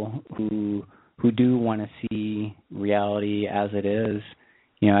people who do want to see reality as it is,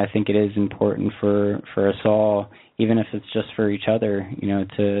 I think it is important for us all, even if it's just for each other,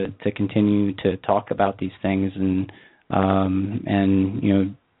 to continue to talk about these things and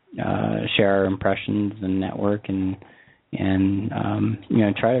share our impressions and network and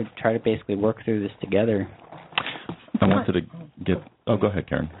try to basically work through this together. I wanted to get. Oh, go ahead,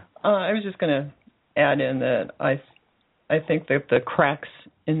 Karen. I was just going to add in that I think that the cracks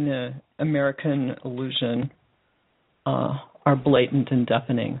in the American illusion are blatant and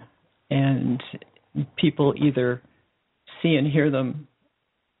deafening, and people either see and hear them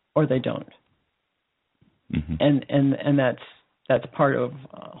or they don't. Mm-hmm. And that's part of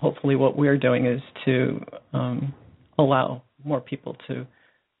hopefully what we're doing, is to allow more people to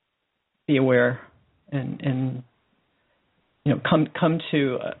be aware and come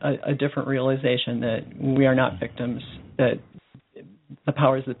to a different realization that we are not victims, that the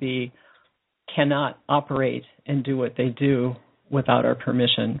powers that be cannot operate and do what they do without our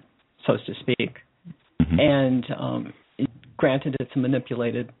permission, so to speak. Mm-hmm. And granted, it's a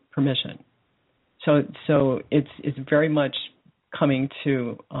manipulated permission. So it's very much coming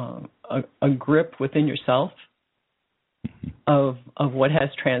to a grip within yourself of what has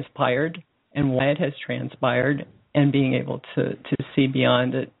transpired and why it has transpired, and being able to see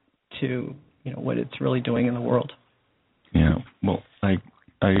beyond it to what it's really doing in the world. Yeah, well, I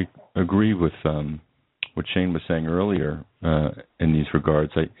agree with what Shane was saying earlier in these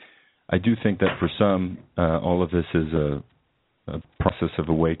regards. I do think that for some, all of this is a process of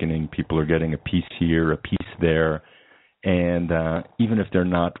awakening. People are getting a piece here, a piece there, and even if they're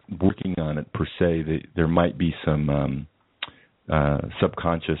not working on it per se, there might be some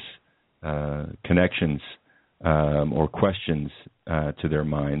subconscious connections or questions to their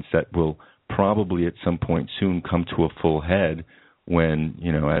minds that will probably at some point soon come to a full head when,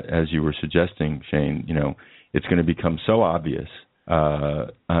 as you were suggesting, Shane, it's going to become so obvious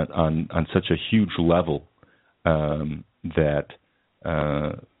on such a huge level that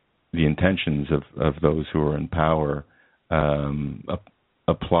the intentions of those who are in power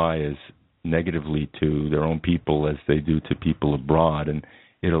apply as negatively to their own people as they do to people abroad, and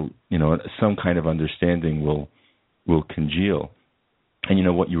it'll, some kind of understanding will congeal.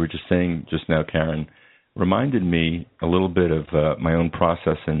 And what you were just saying just now, Karen, reminded me a little bit of my own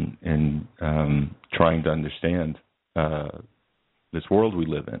process in trying to understand this world we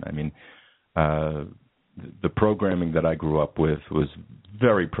live in. I mean, the programming that I grew up with was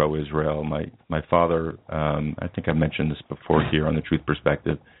very pro-Israel. My father, I think I mentioned this before here on the Truth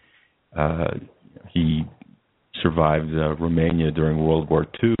Perspective, he survived Romania during World War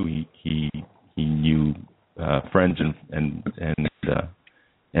II. He knew friends and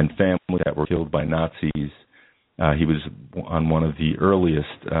family that were killed by Nazis. He was on one of the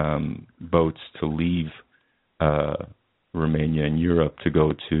earliest boats to leave Romania and Europe to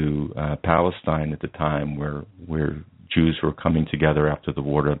go to Palestine at the time, where Jews were coming together after the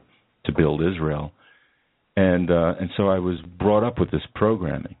war to build Israel. And so I was brought up with this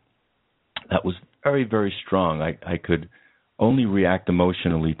programming that was very, very strong. I could only react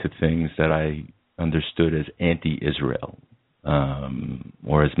emotionally to things that I understood as anti-Israel,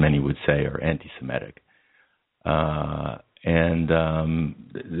 or as many would say, are anti-Semitic. And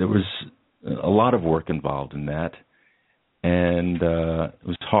there was a lot of work involved in that, and it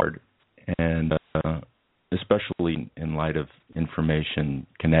was hard, and especially in light of information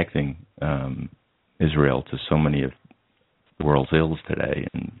connecting Israel to so many of the world's ills today,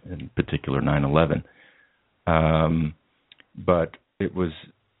 in particular 9/11. But it was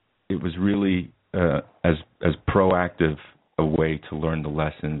really as proactive a way to learn the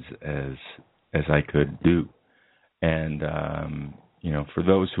lessons as I could do. And for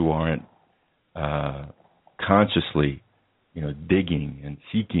those who aren't consciously digging and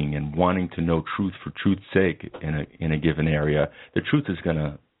seeking and wanting to know truth for truth's sake in a given area, the truth is going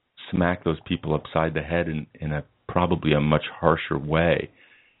to smack those people upside the head in a probably a much harsher way,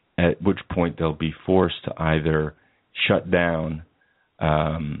 at which point they'll be forced to either shut down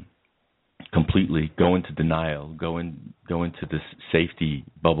completely, go into denial, go into this safety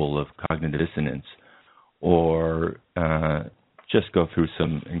bubble of cognitive dissonance, or just go through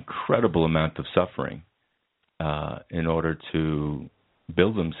some incredible amount of suffering in order to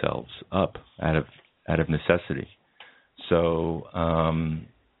build themselves up out of necessity. So,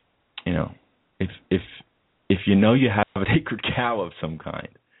 if you have a sacred cow of some kind,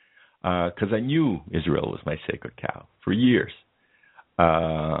 because I knew Israel was my sacred cow for years,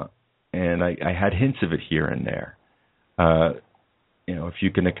 and I had hints of it here and there. If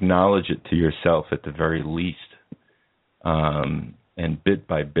you can acknowledge it to yourself at the very least, and bit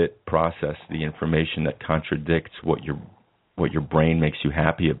by bit process the information that contradicts what your brain makes you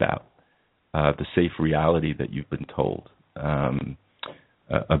happy about, the safe reality that you've been told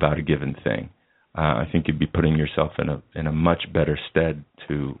about a given thing, I think you'd be putting yourself in a much better stead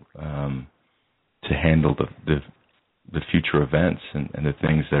to handle the future events and the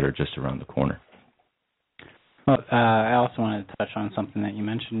things that are just around the corner. Well, I also wanted to touch on something that you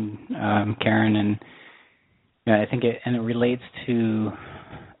mentioned, Karen, and I think it relates to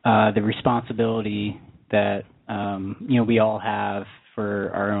the responsibility that we all have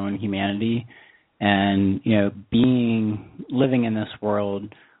for our own humanity, and living in this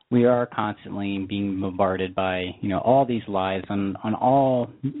world, we are constantly being bombarded by all these lies on all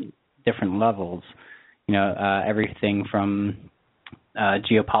different levels. Everything from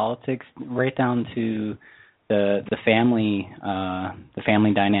geopolitics right down to the family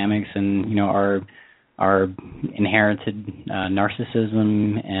dynamics, and our inherited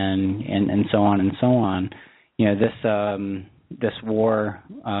narcissism and so on and so on. This war,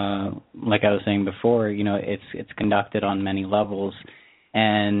 like I was saying before, it's conducted on many levels,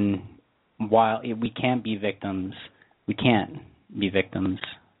 and while we can't be victims,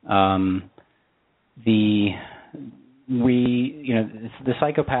 the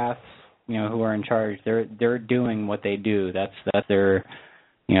psychopaths, who are in charge, they're doing what they do. That's their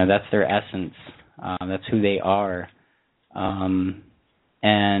essence. That's who they are.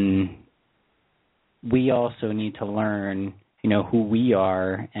 And we also need to learn, who we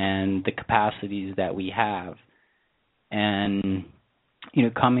are and the capacities that we have. And,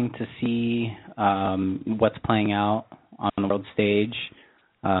 coming to see what's playing out on the world stage,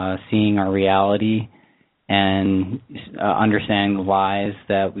 seeing our reality, and understanding the lies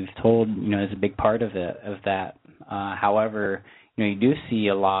that we've told, is a big part of that. However, you do see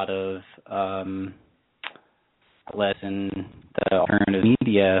a lot of outlets in the alternative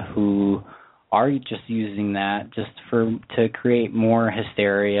media who are just using that just to create more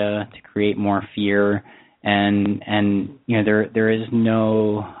hysteria, to create more fear, and there is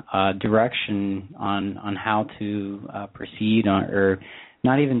no direction on how to proceed or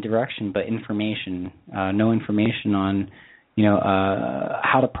not even direction, but information. No information on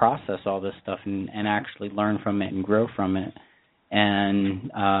how to process all this stuff and actually learn from it and grow from it.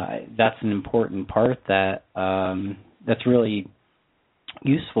 And that's an important part that's really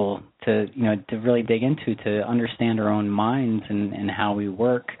useful to really dig into, to understand our own minds and how we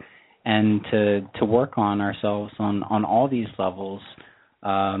work, and to work on ourselves on all these levels.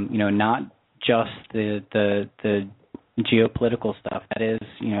 Not just the geopolitical stuff. That is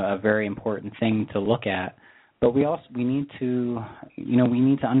a very important thing to look at, but we need to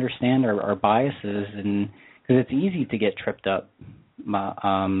understand our biases, and because it's easy to get tripped up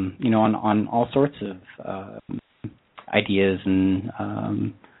on all sorts of ideas and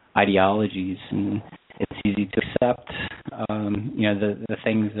ideologies, and it's easy to accept the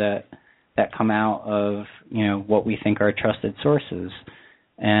things that come out of what we think are trusted sources.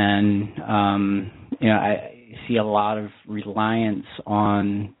 And I see a lot of reliance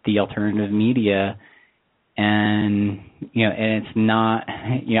on the alternative media, and and it's not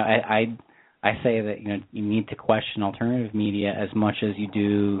I say that you need to question alternative media as much as you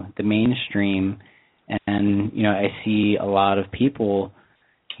do the mainstream. And I see a lot of people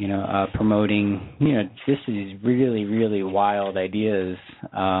promoting just these really, really wild ideas.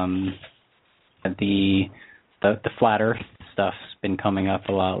 The flat Earth stuff's been coming up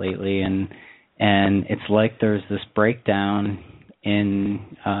a lot lately, and it's like there's this breakdown in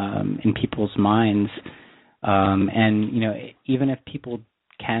people's minds. And even if people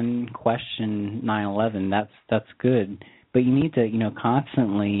can question 9/11, that's good. But you need to,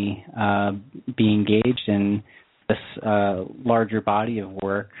 constantly be engaged in this larger body of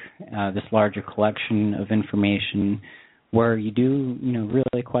work, this larger collection of information, where you do,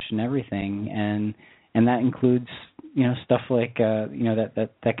 really question everything, and that includes, stuff like,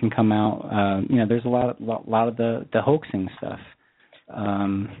 that can come out. There's a lot of the hoaxing stuff.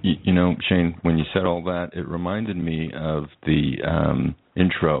 Shane, when you said all that, it reminded me of the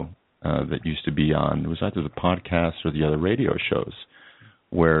intro that used to be on, it was either the podcast or the other radio shows,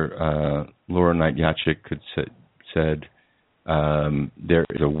 where Laura Knight-Yachik said there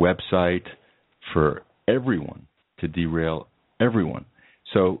is a website for everyone to derail everyone.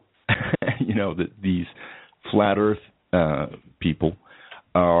 So, that these flat Earth people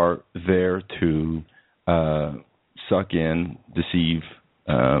are there to suck in, deceive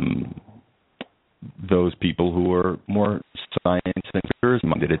those people who are more science and conspiracy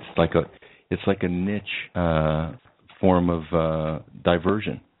minded. It's like a niche form of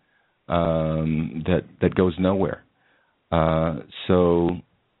diversion that goes nowhere. So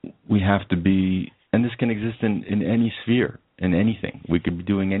we have to be, and this can exist in any sphere, in anything. We could be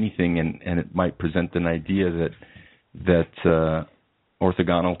doing anything, and it might present an idea that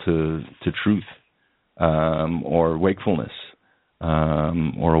orthogonal to truth, or wakefulness,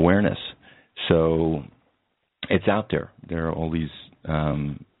 or awareness. So it's out there. There are all these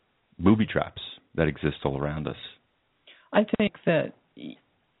booby traps that exist all around us. I think that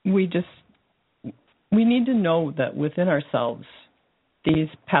we need to know that within ourselves, these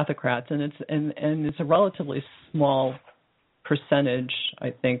pathocrats, and it's a relatively small percentage,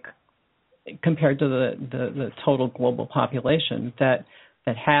 I think, compared to the total global population that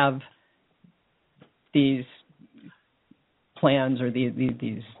have these plans or these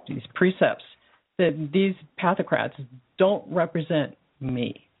precepts, that these pathocrats don't represent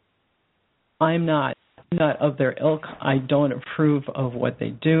me. I'm not of their ilk. I don't approve of what they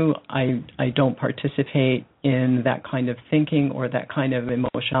do. I don't participate in that kind of thinking or that kind of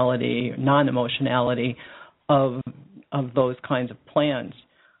emotionality, non-emotionality of those kinds of plans.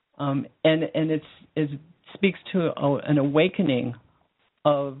 And it speaks to an awakening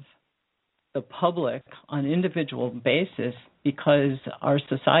of the public on an individual basis, because our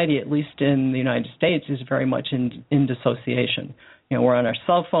society, at least in the United States, is very much in dissociation. We're on our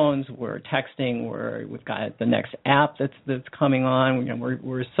cell phones, we're texting, we've got the next app that's coming on.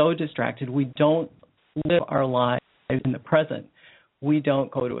 We're so distracted. We don't live our lives in the present. We don't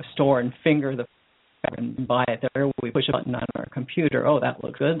go to a store and finger the and buy it there. We push a button on our computer. Oh, that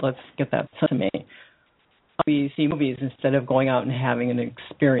looks good. Let's get that sent to me. We see movies instead of going out and having an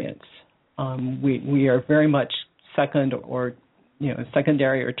experience. We are very much secondary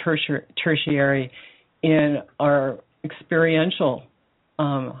or tertiary in our experiential.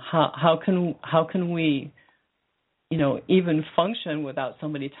 How can we even function without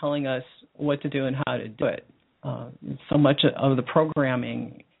somebody telling us what to do and how to do it. So much of the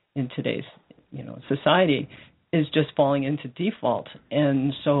programming in today's, society is just falling into default,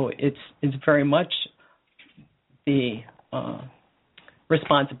 and so it's very much the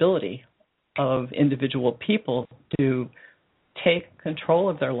responsibility of individual people to take control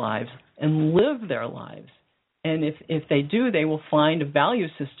of their lives and live their lives. And if they do, they will find a value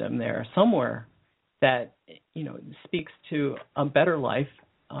system there somewhere that speaks to a better life,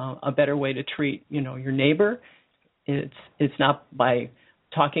 a better way to treat your neighbor. It's not by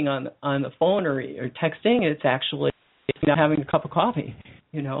talking on the phone or texting. It's actually having a cup of coffee,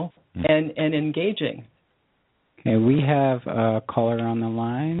 and engaging. Okay, we have a caller on the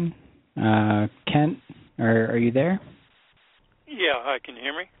line. Kent, are you there? Yeah, hi, can you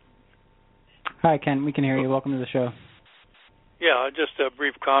hear me? Hi, Kent, we can hear you. Welcome to the show. Yeah, just a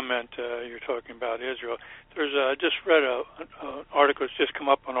brief comment. You're talking about Israel. I just read an article that's just come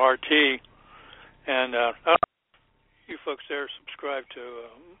up on RT, and you folks there subscribe to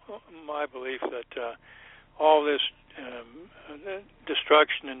my belief that all this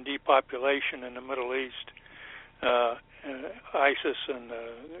destruction and depopulation in the Middle East, ISIS and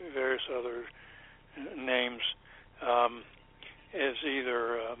various other names, is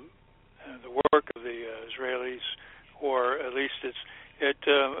either the work of the Israelis, or at least it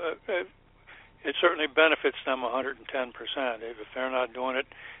certainly benefits them 110%. If they're not doing it,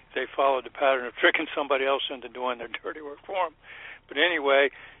 they follow the pattern of tricking somebody else into doing their dirty work for them. But anyway,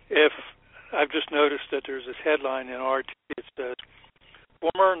 if I've just noticed that there's this headline in RT. It says,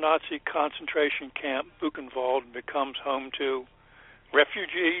 former Nazi concentration camp Buchenwald becomes home to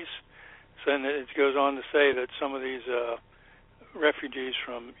refugees. So then it goes on to say that some of these refugees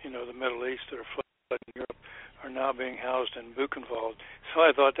from the Middle East that are flooding Europe are now being housed in Buchenwald. So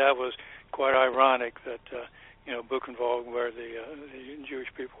I thought that was quite ironic that Buchenwald, where the Jewish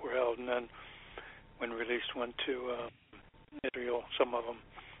people were held, and then when released went to Israel, some of them,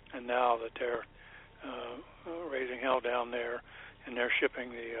 and now that they're raising hell down there, and they're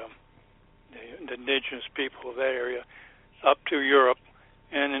shipping the indigenous people of that area up to Europe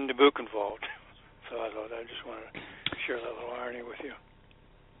and into Buchenwald. So I thought I just wanted to share that little irony with you.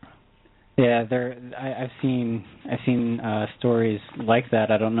 Yeah, I've seen stories like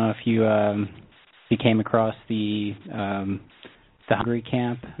that. I don't know if you came across the Hungary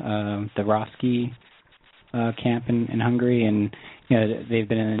camp, the Roski camp in Hungary, and they've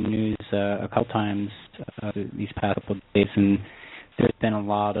been in the news a couple times these past couple of days, and there's been a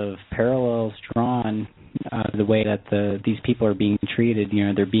lot of parallels drawn the way that these people are being treated.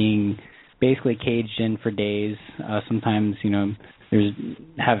 They're being basically caged in for days. Sometimes there's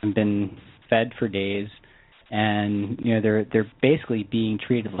haven't been fed for days, and they're basically being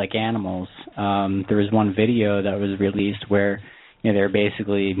treated like animals. There was one video that was released where they're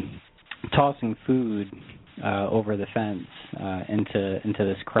basically tossing food over the fence into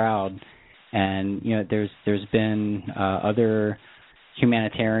this crowd, and there's been other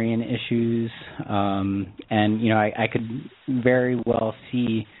humanitarian issues, and I could very well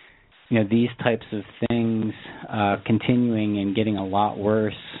see these types of things continuing and getting a lot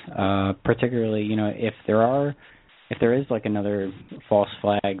worse, particularly if there is like another false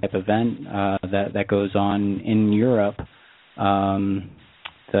flag type event that goes on in Europe.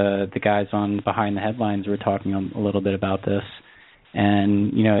 The guys on Behind the Headlines were talking a little bit about this,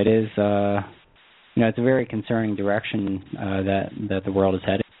 and it is it's a very concerning direction that the world is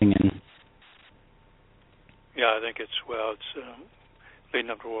heading in. Yeah, I think it's leading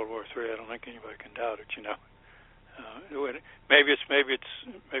up to World War III. I don't think anybody can doubt it. Maybe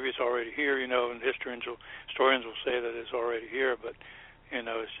it's already here. And historians will say that it's already here, but it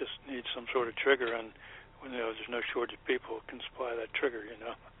just needs some sort of trigger, and there's no shortage of people who can supply that trigger,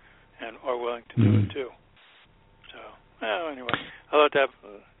 and are willing to do it too. So anyway, I thought that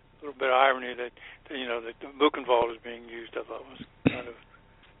a little bit of irony that that the Buchenwald is being used. I thought was kind of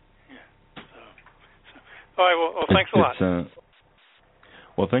So. All right. Well, thanks a lot.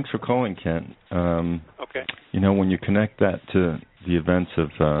 Well, thanks for calling, Kent. Okay. When you connect that to the events of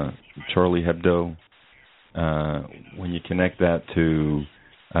Charlie Hebdo, when you connect that to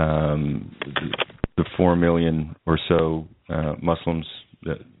the 4 million or so Muslims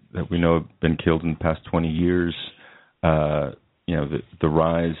that we know have been killed in the past 20 years, the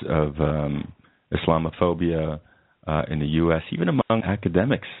rise of Islamophobia in the U.S., even among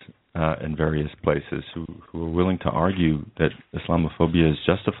academics in various places who are willing to argue that Islamophobia is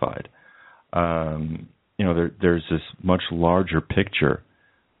justified. There's this much larger picture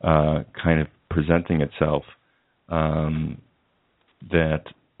kind of presenting itself that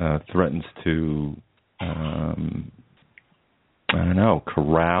threatens to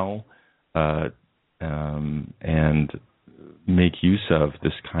corral and make use of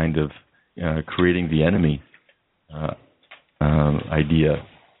this kind of creating the enemy idea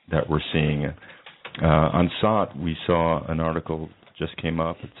that we're seeing. On SOT, we saw an article just came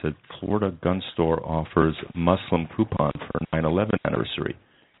up. It said Florida gun store offers Muslim coupon for 9/11 anniversary,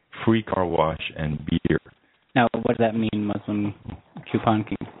 free car wash and beer. Now, what does that mean, Muslim coupon?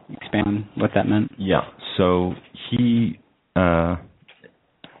 Can you expand on what that meant? Yeah. So he, the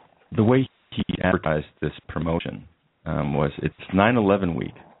way he advertised this promotion was, it's 9/11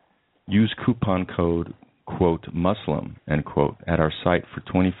 week. Use coupon code, quote, Muslim, end quote, at our site for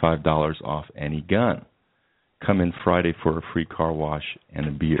 $25 off any gun. Come in Friday for a free car wash and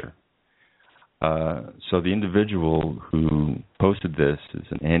a beer. So the individual who posted this is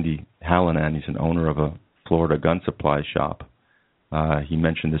an Andy Hallinan. He's an owner of a Florida gun supply shop. He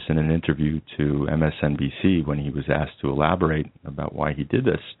mentioned this in an interview to MSNBC when he was asked to elaborate about why he did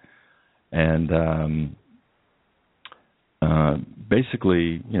this. And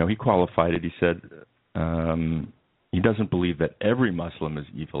basically, he qualified it. He said he doesn't believe that every Muslim is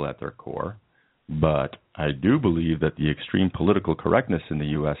evil at their core, but I do believe that the extreme political correctness in the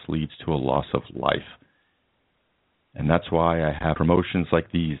U.S. leads to a loss of life. And that's why I have promotions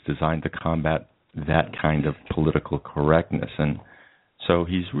like these designed to combat that kind of political correctness. And so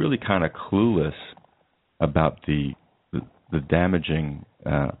he's really kind of clueless about the damaging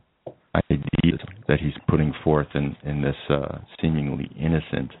ideas that he's putting forth in this seemingly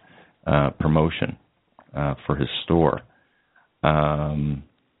innocent promotion for his store.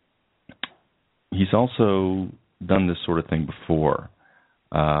 He's also done this sort of thing before.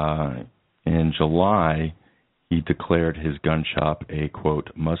 In July, he declared his gun shop a,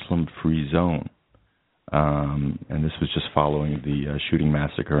 quote, Muslim-free zone. And this was just following the shooting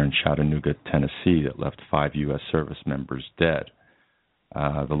massacre in Chattanooga, Tennessee, that left 5 U.S. service members dead.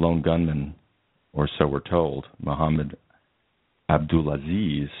 The lone gunman, or so we're told, Muhammad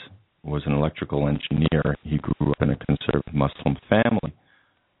Abdulaziz, was an electrical engineer. He grew up in a conservative Muslim family.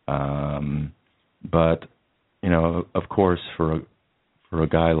 But, of course, for a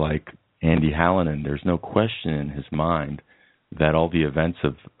guy like Andy Hallinan, there's no question in his mind that all the events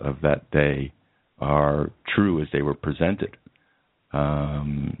of that day are true as they were presented.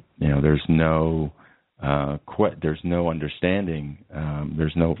 There's no understanding,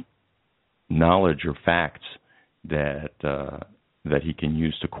 there's no knowledge or facts that he can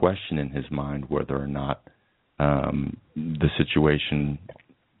use to question in his mind whether or not the situation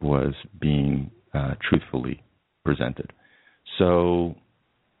was being truthfully presented. So,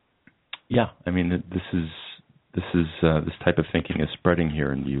 yeah, I mean, this type of thinking is spreading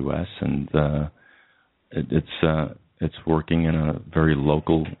here in the U.S. and it's working in a very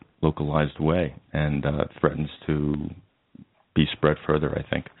localized way, and threatens to be spread further, I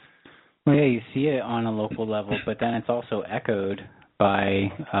think. Well, yeah, you see it on a local level, but then it's also echoed by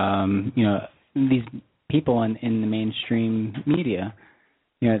these people in the mainstream media.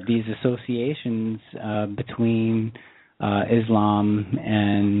 These associations between Islam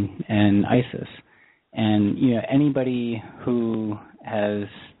and ISIS, and anybody who has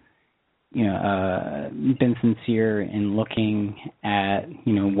been sincere in looking at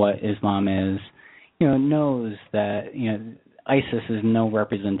what Islam is, knows that ISIS is no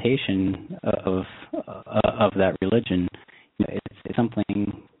representation of that religion. It's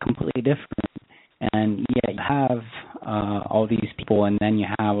something completely different. And yet you have all these people, and then you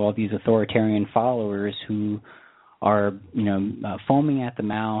have all these authoritarian followers who are, foaming at the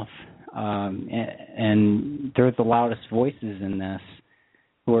mouth, and they're the loudest voices in this,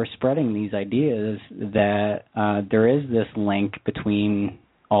 who are spreading these ideas that there is this link between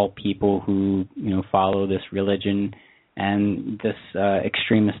all people who, follow this religion and this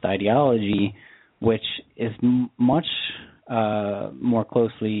extremist ideology, which is much more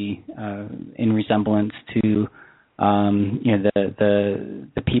closely in resemblance to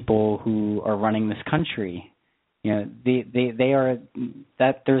the people who are running this country. They are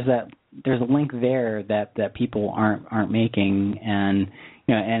that there's a link there that people aren't making, and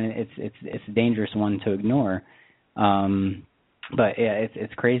and it's a dangerous one to ignore. But yeah,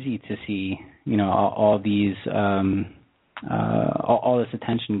 it's crazy to see all these all this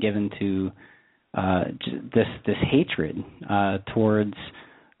attention given to this hatred towards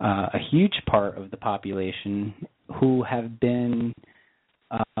a huge part of the population who have been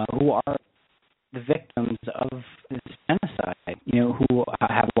who are the victims of this genocide, who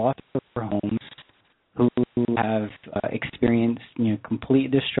have lost their homes, who have experienced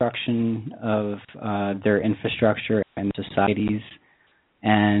complete destruction of their infrastructure and societies,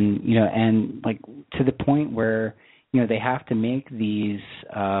 and and like to the point where they have to make these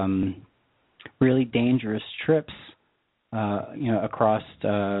really dangerous trips, across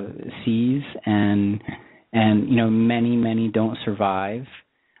seas, and many don't survive.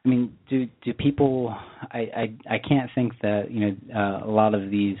 I mean, do people? I can't think that a lot of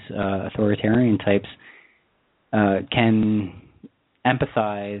these authoritarian types can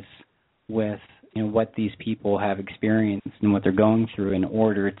empathize with what these people have experienced and what they're going through in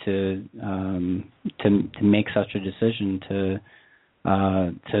order to make such a decision to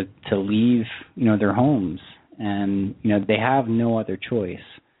leave their homes, and they have no other choice.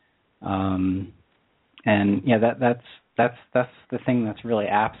 That's the thing that's really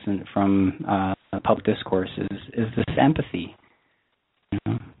absent from public discourse is this empathy.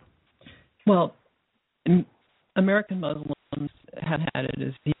 Well, American Muslims have had it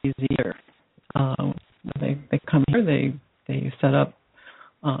as easier. They come here, they set up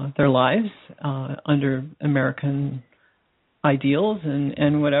their lives under American ideals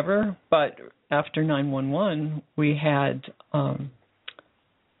and whatever. But after 9/11, we had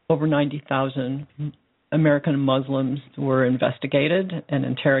over 90,000 American Muslims were investigated and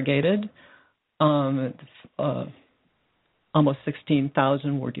interrogated. Almost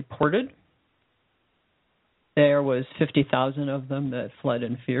 16,000 were deported. There was 50,000 of them that fled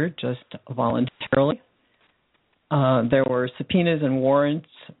in fear just voluntarily. There were subpoenas and warrants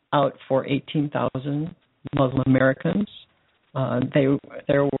out for 18,000 Muslim Americans. There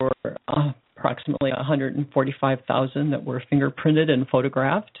were approximately 145,000 that were fingerprinted and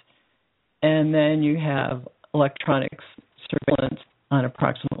photographed. And then you have electronic surveillance on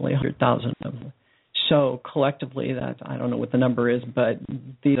approximately 100,000 of them. So collectively, I don't know what the number is, but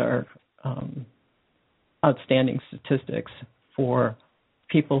these are outstanding statistics for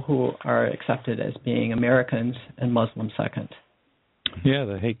people who are accepted as being Americans and Muslims second. Yeah,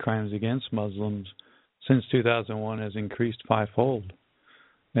 the hate crimes against Muslims since 2001 has increased fivefold.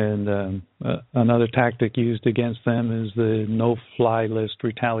 And another tactic used against them is the no-fly list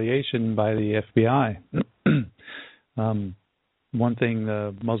retaliation by the FBI. One thing,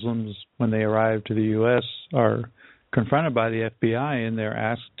 the Muslims, when they arrive to the U.S., are confronted by the FBI, and they're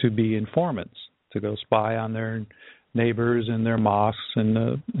asked to be informants, to go spy on their neighbors and their mosques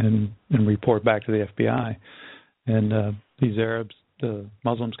and report back to the FBI. And these Arabs, the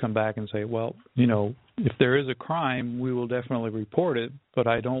Muslims, come back and say, well, if there is a crime, we will definitely report it, but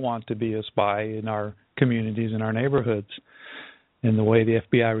I don't want to be a spy in our communities and our neighborhoods. And the way the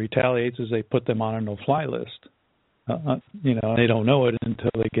FBI retaliates is they put them on a no-fly list. They don't know it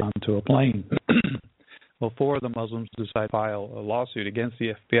until they get onto a plane. Well, 4 of the Muslims decided to file a lawsuit against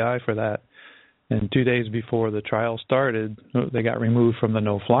the FBI for that. And 2 days before the trial started, they got removed from the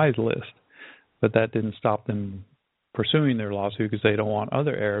no-fly list. But that didn't stop them pursuing their lawsuit because they don't want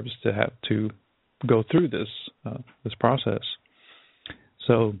other Arabs to have to go through this process.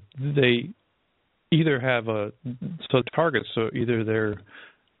 So they either have targets. So either they're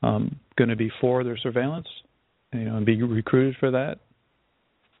going to be for their surveillance, and be recruited for that,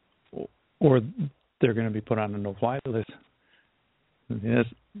 or they're going to be put on a no-fly list. This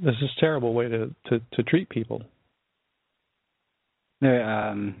is a terrible way to treat people.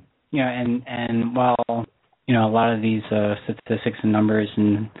 And while a lot of these statistics and numbers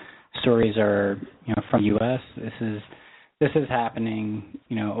and stories are from the U.S., this is happening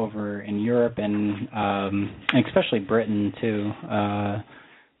over in Europe and especially Britain too.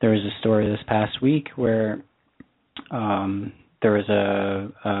 There was a story this past week where there was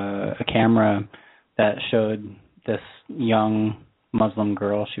a camera that showed this young Muslim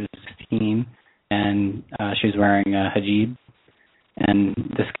girl. She was 16, and she was wearing a hijab. And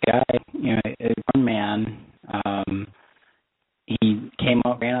this guy, one man, he came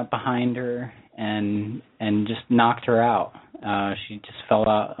up, ran up behind her, and just knocked her out. She just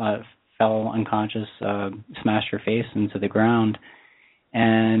fell unconscious, smashed her face into the ground,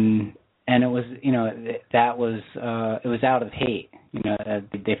 and it was, that was, it was out of hate.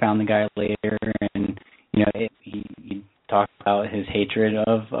 They found the guy later, and he talked about his hatred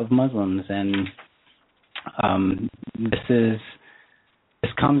of Muslims, and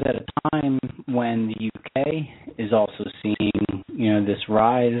this comes at a time when the UK is also seeing, this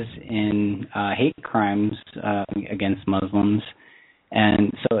rise in hate crimes against Muslims,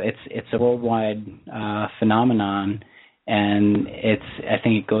 and so it's a worldwide phenomenon, and I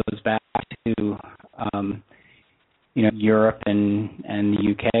think it goes back to Europe and the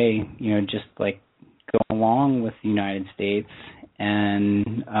UK, just like go along with the United States,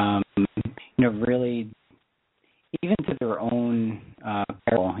 and really, even to their own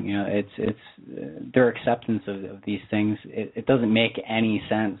peril, it's their acceptance of these things. It doesn't make any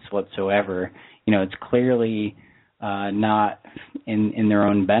sense whatsoever. It's clearly not in their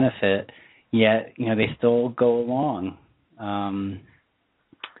own benefit, yet they still go along.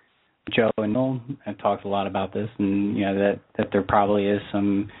 Joe and Neil have talked a lot about this, and that there probably is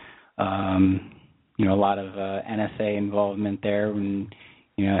some a lot of NSA involvement there, and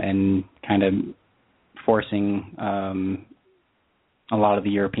and kind of forcing a lot of the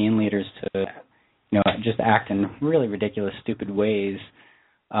European leaders to just act in really ridiculous, stupid ways.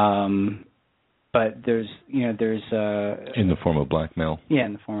 But there's in the form of blackmail. Yeah,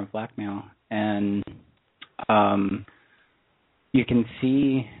 in the form of blackmail, and you can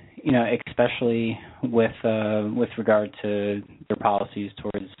see, especially with regard to their policies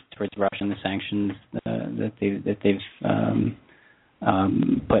towards Russia and the sanctions that they've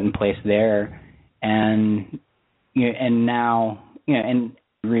put in place there, and and now and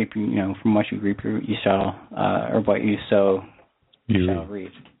reap from what you reap you shall or what you sow you shall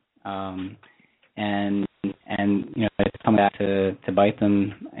reap. And it's come back to bite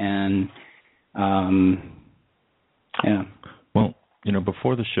them, and Well,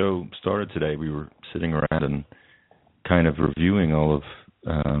 before the show started today, we were sitting around and kind of reviewing all of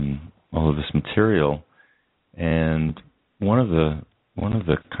this material, and one of the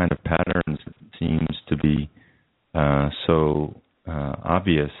kind of patterns that seems to be so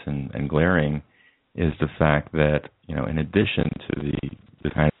obvious and glaring is the fact that in addition to the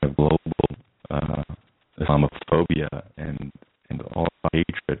kind of global Islamophobia and all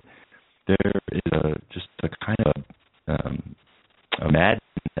hatred, there is just a kind of a madness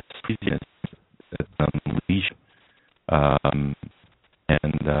that's unleashed. And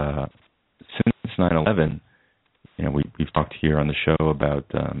since 9/11, we've talked here on the show about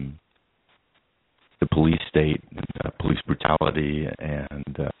the police state and police brutality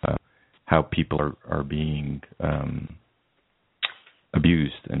and how people are being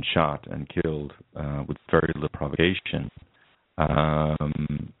abused and shot and killed with very little provocation.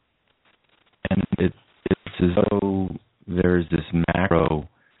 And it's as though there's this macro,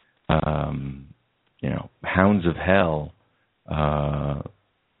 hounds of hell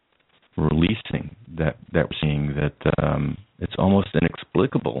releasing that we're seeing, that it's almost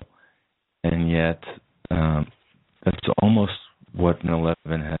inexplicable, and yet that's almost what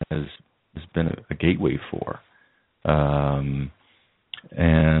 9/11 has been a gateway for. And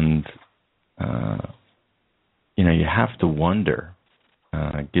you have to wonder,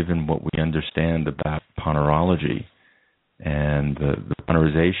 given what we understand about ponerology and the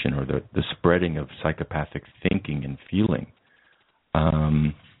ponerization or the spreading of psychopathic thinking and feeling,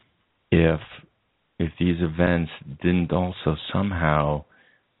 if these events didn't also somehow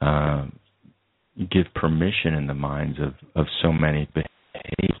give permission in the minds of so many to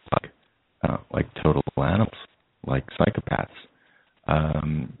behave like total animals, like psychopaths,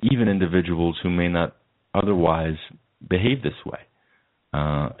 even individuals who may not otherwise behave this way.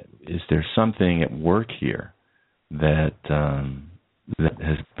 Is there something at work here that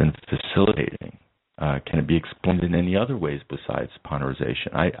has been facilitating? Can it be explained in any other ways besides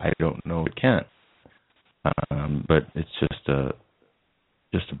ponerization? I don't know if it can, but it's just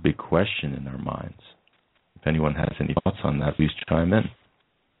a big question in our minds. If anyone has any thoughts on that, please chime in.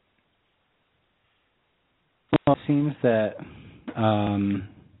 Well, it seems that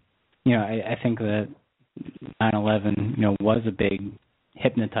I think that 9/11 was a big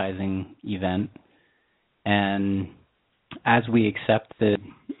hypnotizing event, and as we accepted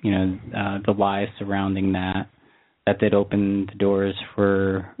the lies surrounding that did open the doors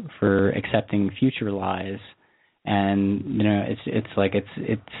for accepting future lies, and it's like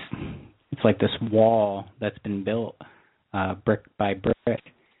this wall that's been built brick by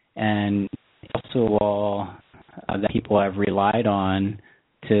brick, and also a wall that people have relied on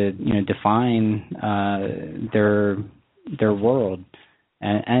to define their world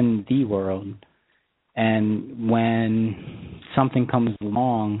and the world. And when something comes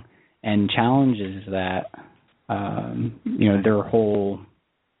along and challenges that, their whole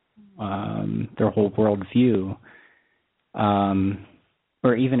worldview,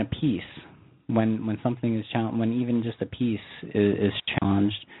 or even a piece, when something is challenged, when even just a piece is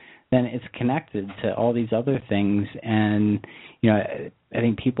challenged, then it's connected to all these other things. And I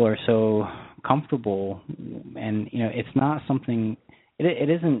think people are so comfortable, and it's not something. It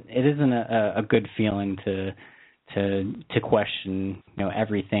isn't a good feeling to question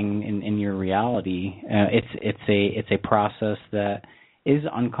everything in your reality. It's a process that is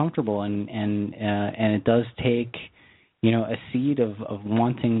uncomfortable, and it does take a seed of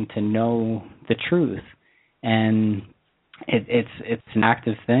wanting to know the truth, and it's an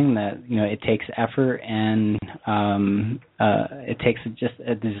active thing that it takes effort, and it takes just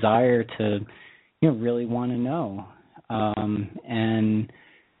a desire to really want to know. And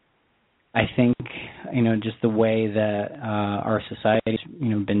I think, just the way that our society's,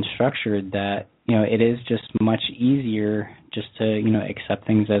 been structured, that, it is just much easier just to, accept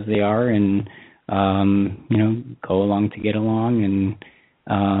things as they are and, go along to get along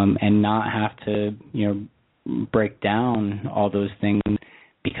and not have to, break down all those things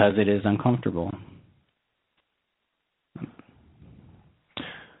because it is uncomfortable.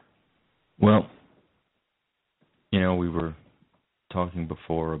 Well, we were talking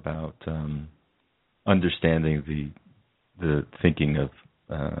before about understanding the thinking of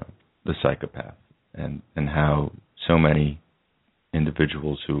the psychopath and how so many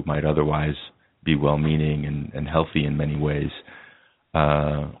individuals who might otherwise be well-meaning and healthy in many ways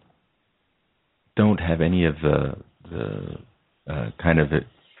don't have any of the kind of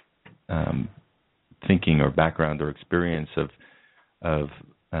thinking or background or experience of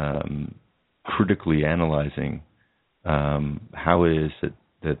critically analyzing how it is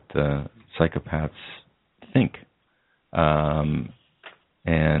that psychopaths think.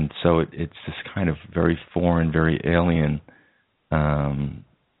 And so it's this kind of very foreign, very alien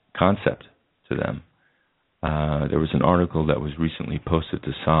concept to them. There was an article that was recently posted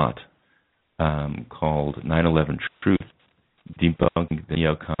to SOT called 9/11 Truth, Debunking the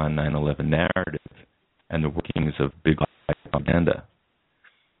Neocon 9/11 Narrative and the Workings of Big Lie Propaganda.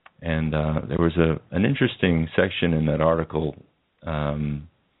 And there was an interesting section in that article,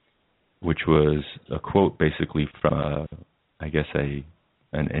 which was a quote basically from,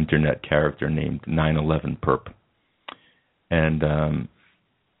 an internet character named 9/11 Perp. And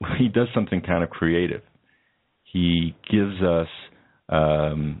he does something kind of creative. He gives us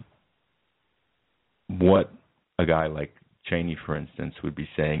what a guy like Cheney, for instance, would be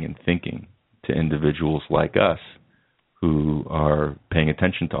saying and thinking to individuals like us who are paying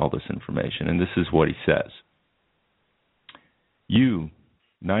attention to all this information. And this is what he says. You,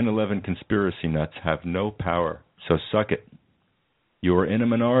 9/11 conspiracy nuts, have no power, so suck it. You are in a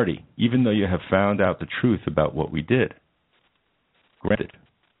minority, even though you have found out the truth about what we did. Granted,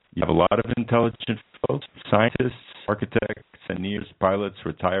 you have a lot of intelligent folks, scientists, architects, engineers, pilots,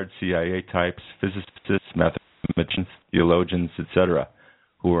 retired CIA types, physicists, mathematicians, theologians, etc.,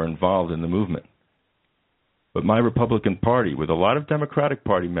 who are involved in the movement. But my Republican Party, with a lot of Democratic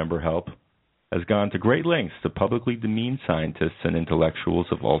Party member help, has gone to great lengths to publicly demean scientists and intellectuals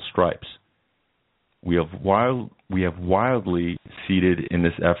of all stripes. We have wildly seeded in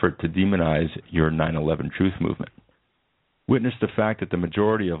this effort to demonize your 9/11 Truth movement. Witness the fact that the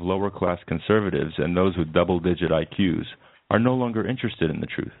majority of lower-class conservatives and those with double-digit IQs are no longer interested in the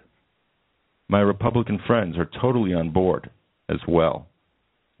truth. My Republican friends are totally on board as well,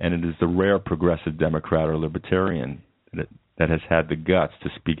 and it is the rare progressive Democrat or libertarian that has had the guts to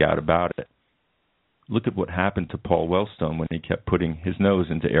speak out about it. Look at what happened to Paul Wellstone when he kept putting his nose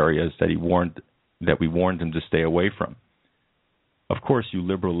into areas that we warned him to stay away from. Of course, you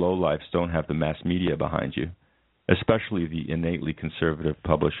liberal lowlifes don't have the mass media behind you, especially the innately conservative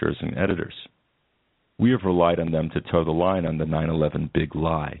publishers and editors. We have relied on them to toe the line on the 9/11 big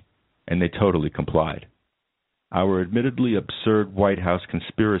lie, and they totally complied. Our admittedly absurd White House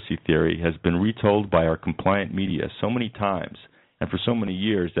conspiracy theory has been retold by our compliant media so many times and for so many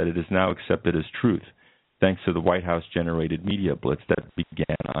years that it is now accepted as truth, thanks to the White House-generated media blitz that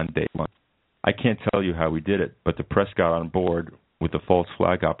began on day one. I can't tell you how we did it, but the press got on board with the false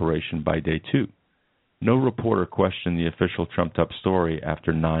flag operation by day two. No reporter questioned the official trumped-up story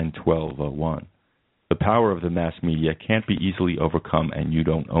after 9/12/01. The power of the mass media can't be easily overcome, and you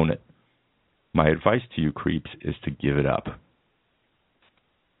don't own it. My advice to you creeps is to give it up.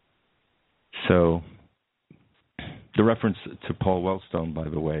 So the reference to Paul Wellstone, by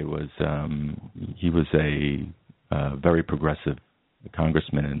the way, was he was a very progressive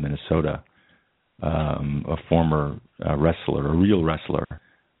congressman in Minnesota, a former wrestler, a real wrestler,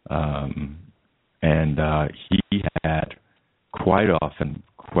 and he had quite often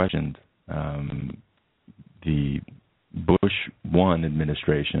questioned the Bush 1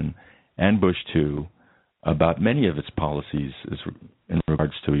 administration and Bush 2 about many of its policies in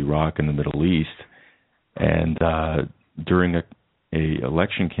regards to Iraq and the Middle East. And during a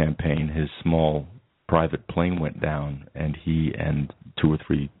election campaign, his small private plane went down, and he and 2 or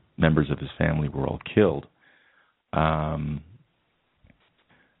 3 members of his family were all killed.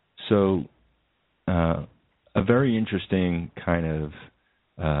 So a very interesting kind of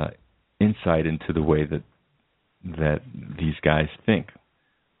insight into the way that these guys think.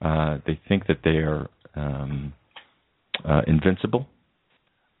 They think that they are invincible.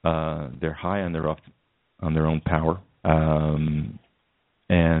 They're high on their own power,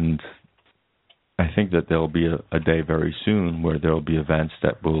 and I think that there'll be a day very soon where there'll be events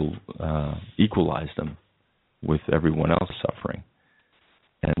that will equalize them with everyone else suffering.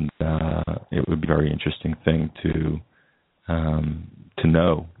 And it would be a very interesting thing to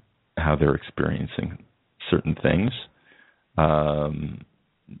know how they're experiencing certain things,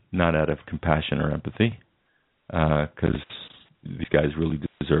 not out of compassion or empathy, because these guys really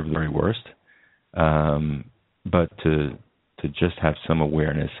deserve the very worst, but to just have some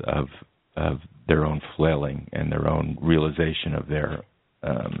awareness of their own flailing and their own realization of their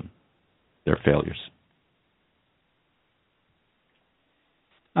failures.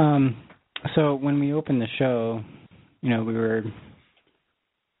 So when we opened the show, we were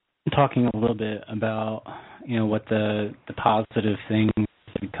talking a little bit about, what the positive things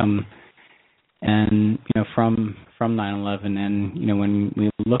that come and, from 9/11, and, when we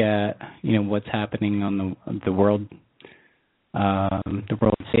look at, what's happening on the world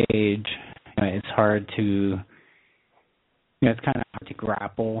stage, it's hard to, it's kind of hard to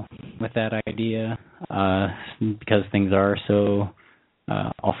grapple with that idea because things are so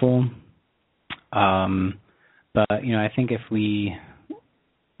awful. But I think if we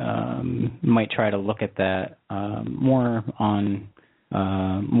might try to look at that more on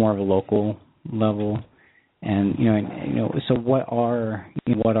more of a local level, and so what are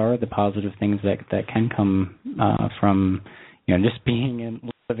the positive things that can come from just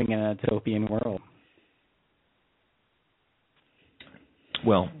living in a dystopian world?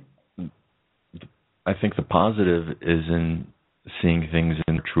 Well, I think the positive is in seeing things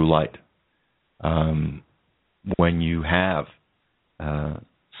in their true light. When you have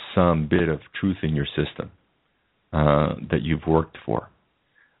some bit of truth in your system that you've worked for,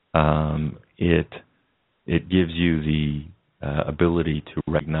 it gives you the ability to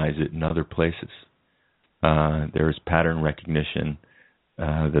recognize it in other places. There's pattern recognition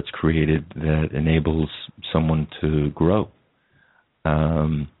that's created that enables someone to grow,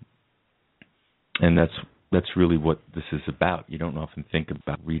 and that's really what this is about. You don't often think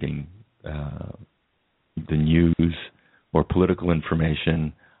about reading the news or political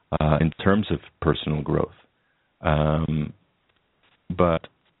information in terms of personal growth. But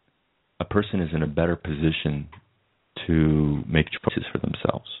a person is in a better position to make choices for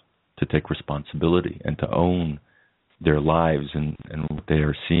themselves, to take responsibility, and to own their lives and what they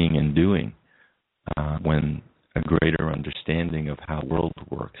are seeing and doing when a greater understanding of how the world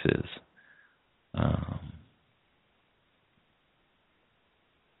works is.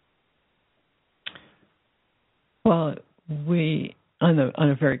 Well, we, on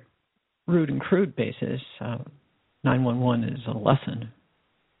a very rude and crude basis, 911 is a lesson,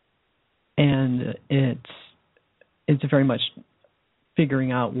 and it's very much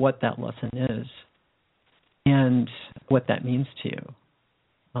figuring out what that lesson is and what that means to you.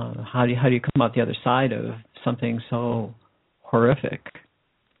 How do you come out the other side of something so horrific?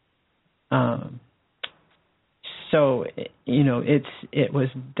 So it was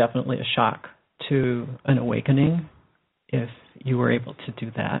definitely a shock to an awakening, if you were able to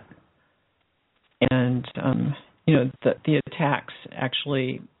do that. And the attacks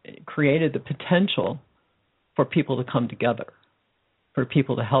actually created the potential for people to come together, for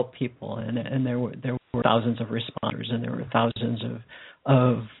people to help people, and there were thousands of responders, and there were thousands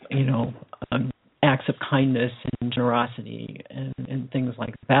of acts of kindness and generosity and things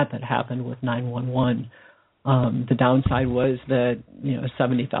like that happened with 911. The downside was that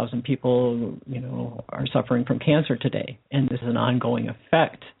 70,000 people are suffering from cancer today, and this is an ongoing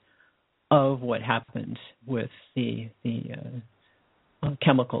effect of what happened with the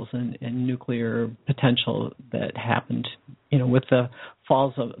chemicals and nuclear potential that happened, with the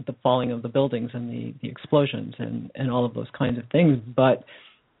falling of the buildings and the explosions and all of those kinds of things. But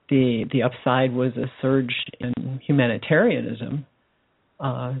the upside was a surge in humanitarianism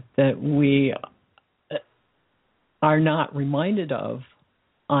that we are not reminded of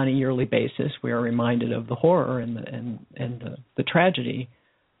on a yearly basis. We are reminded of the horror and the tragedy,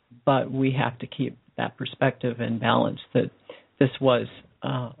 but we have to keep that perspective and balance that this was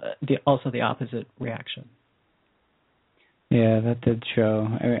also the opposite reaction. Yeah, that did show.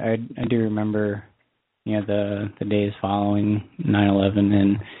 I do remember, the days following 9/11,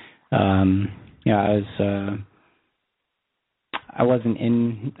 and I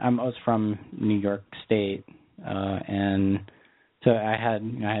was from New York State, and so I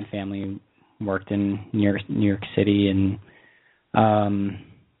had family worked in New York City, and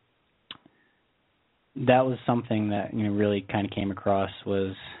that was something that really kind of came across,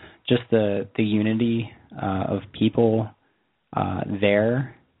 was just the unity of people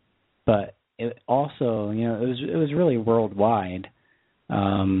there, but it also it was really worldwide.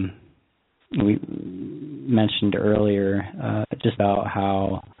 we mentioned earlier just about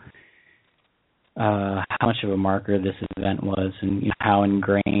how much of a marker this event was, and how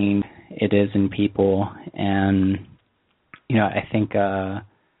ingrained it is in people. And I think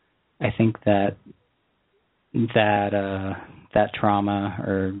that trauma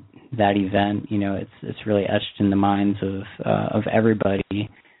or that event, it's really etched in the minds of everybody.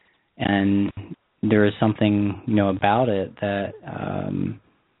 And there is something about it that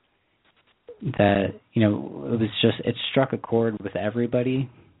it struck a chord with everybody.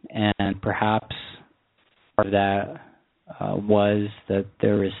 And perhaps part of that was that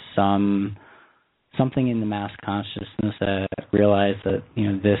there was something in the mass consciousness that realized that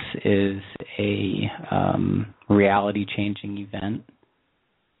this is a reality-changing event.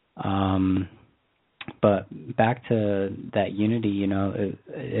 But back to that unity,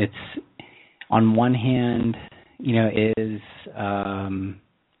 it's on one hand, it is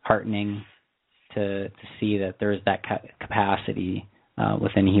heartening to see that there is that capacity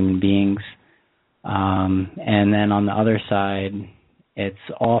within human beings. And then on the other side, it's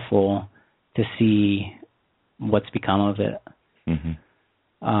awful to see what's become of it. Mm-hmm.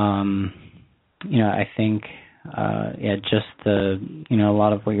 I think, just a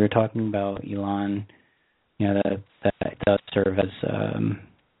lot of what you're talking about, Elon, that does serve as,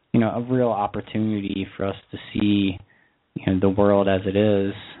 a real opportunity for us to see, the world as it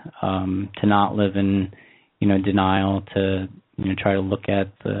is, to not live in, denial, to, try to look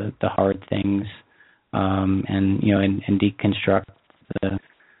at the hard things, and deconstruct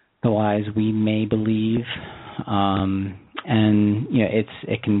the lies we may believe. And,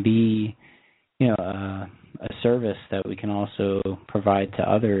 it can be, a service that we can also provide to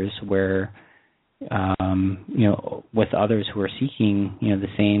others where, with others who are seeking, the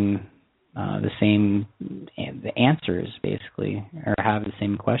answers basically, or have the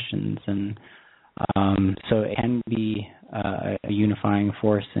same questions. And so it can be a unifying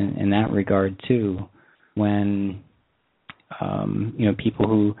force in that regard too, when people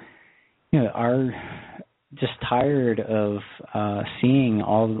who are just tired of seeing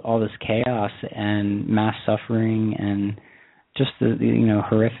all this chaos and mass suffering and just the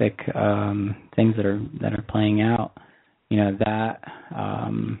horrific things that are playing out,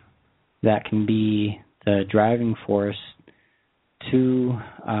 that can be the driving force to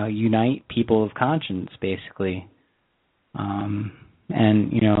unite people of conscience, basically. And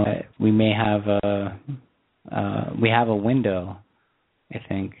we may have a window, I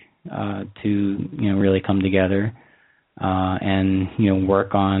think, to really come together and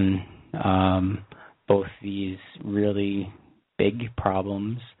work on both these really big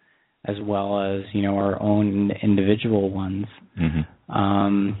problems as well as our own individual ones.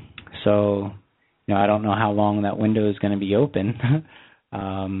 Mm-hmm. So I don't know how long that window is going to be open,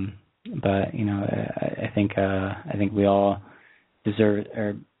 but I think we all deserve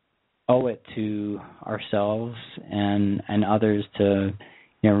or owe it to ourselves and others to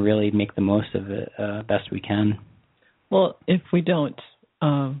really make the most of it best we can. Well, if we don't,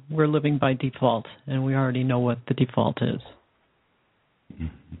 we're living by default, and we already know what the default is.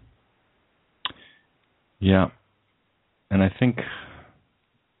 Mm-hmm. Yeah, and I think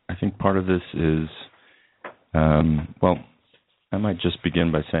part of this is, I might just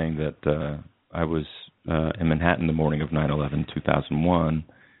begin by saying that I was in Manhattan the morning of 9/11, 2001,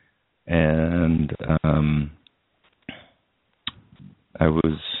 and I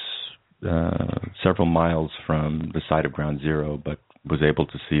was several miles from the site of Ground Zero, but was able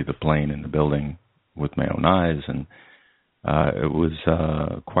to see the plane and the building with my own eyes, and it was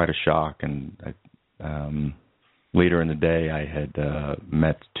quite a shock. And later in the day, I had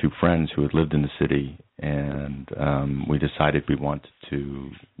met two friends who had lived in the city, and we decided we wanted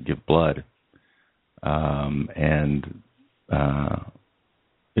to give blood.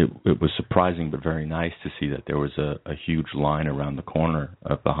 It was surprising but very nice to see that there was a huge line around the corner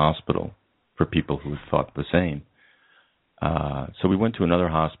of the hospital for people who thought the same. So we went to another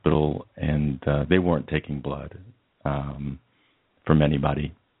hospital, and they weren't taking blood from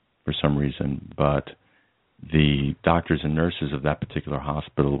anybody for some reason, but the doctors and nurses of that particular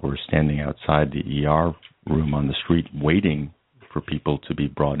hospital were standing outside the ER room on the street waiting for people to be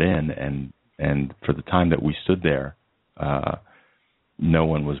brought in, and for the time that we stood there, no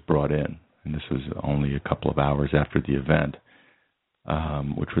one was brought in, and this was only a couple of hours after the event,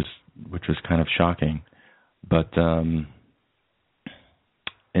 which was kind of shocking. But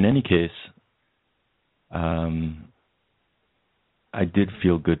in any case, I did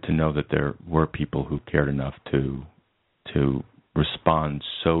feel good to know that there were people who cared enough to respond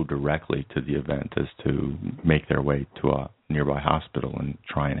so directly to the event as to make their way to a nearby hospital and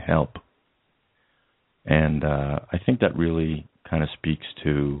try and help. And I think that really kind of speaks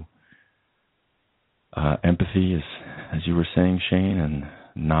to empathy, as you were saying, Shane, and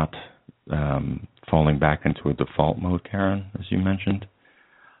not falling back into a default mode, Karen, as you mentioned.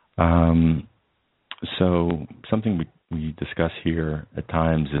 So something we discuss here at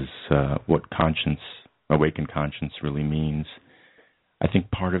times is what awakened conscience really means. I think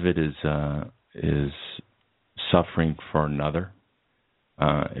part of it is suffering for another.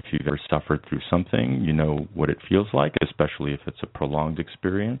 If you've ever suffered through something, you know what it feels like, especially if it's a prolonged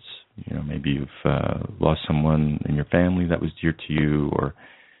experience. You know, maybe you've lost someone in your family that was dear to you, or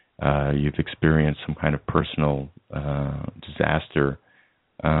you've experienced some kind of personal disaster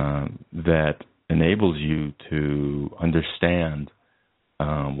that enables you to understand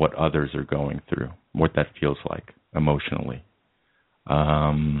what others are going through, what that feels like emotionally,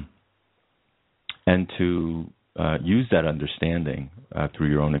 and to use that understanding through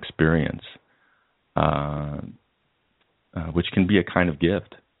your own experience, which can be a kind of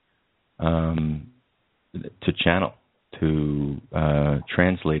gift to channel, to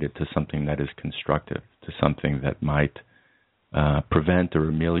translate it to something that is constructive, to something that might prevent or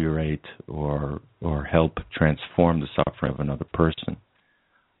ameliorate or help transform the suffering of another person.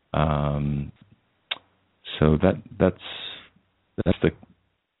 So that's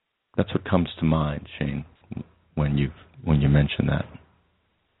what comes to mind, Shane, when you mention that.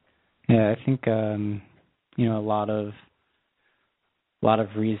 Yeah, I think a lot of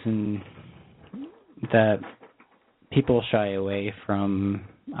reason that people shy away from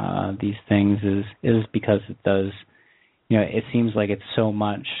these things is because it does. You know, it seems like it's so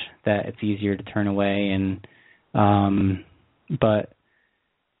much that it's easier to turn away, and but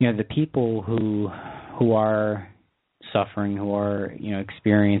you know, the people who are suffering, who are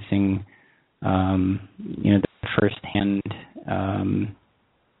experiencing the firsthand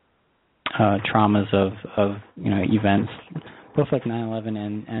traumas of events, both like 9/11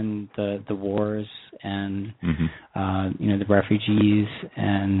 and the wars and the refugees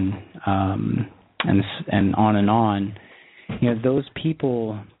and on and on. Those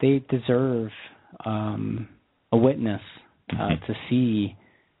people, they deserve a witness to see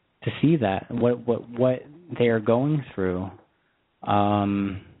that what they are going through.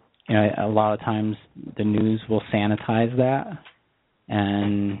 A lot of times the news will sanitize that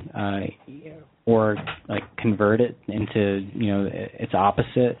and or like convert it into its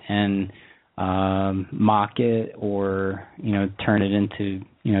opposite and mock it, or turn it into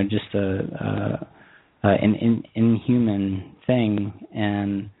just an inhuman thing.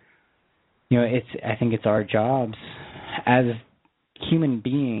 And I think it's our jobs as human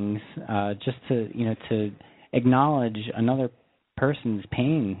beings just to acknowledge another person's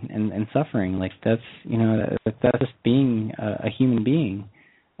pain and suffering. Like that's just being a human being,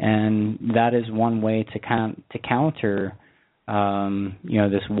 and that is one way to counter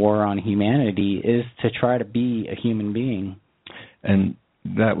this war on humanity, is to try to be a human being. And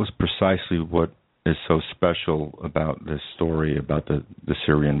that was precisely what is so special about this story about the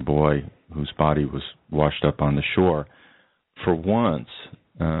Syrian boy whose body was washed up on the shore. For once,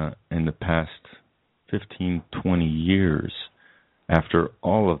 in the past 15, 20 years, after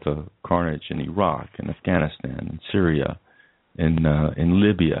all of the carnage in Iraq and Afghanistan and Syria, in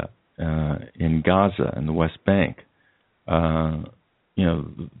Libya, in Gaza and the West Bank, the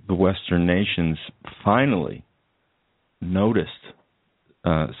Western nations finally noticed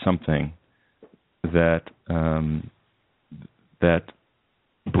something that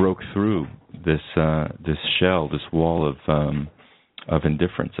broke through this shell, this wall of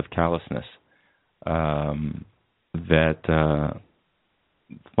indifference, of callousness, that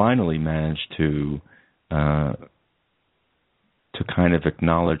finally managed to kind of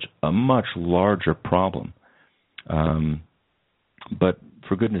acknowledge a much larger problem. But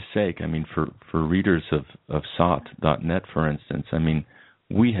for goodness sake, I mean, for readers of SOT.net, for instance, I mean,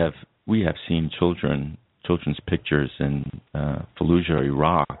 we have seen children's pictures in Fallujah,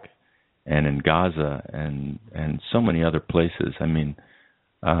 Iraq, and in Gaza, and so many other places. I mean,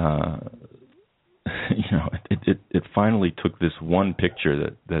 it finally took this one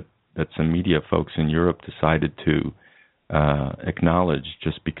picture that some media folks in Europe decided to acknowledge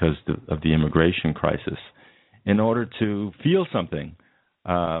just because of the immigration crisis, in order to feel something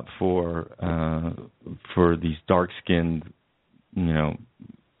for these dark-skinned,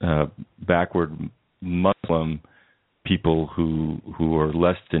 backward Muslim people who are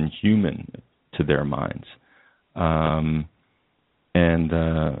less than human to their minds, and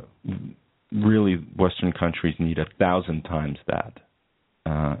really, Western countries need 1,000 times that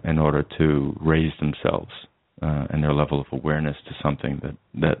in order to raise themselves and their level of awareness to something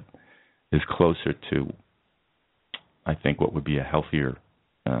that is closer to, I think, what would be a healthier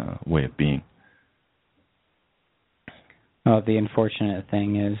way of being. Well, the unfortunate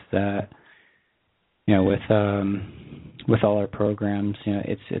thing is that, with all our programs,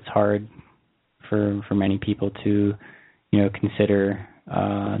 it's hard for many people to, consider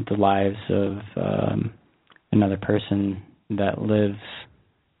the lives of another person that lives,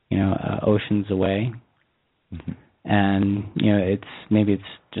 oceans away. Mm-hmm. And it's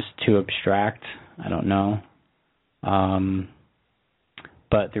just too abstract. I don't know.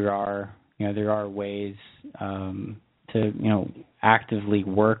 But there are ways to actively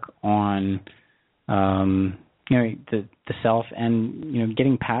work on the self, and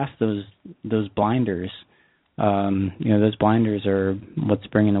getting past those blinders. Those blinders are what's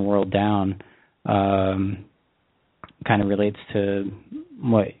bringing the world down. Kind of relates to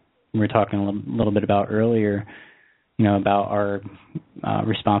what we were talking a little bit about earlier. About our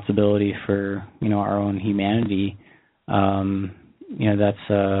responsibility for our own humanity. That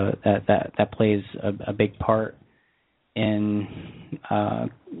plays a big part in our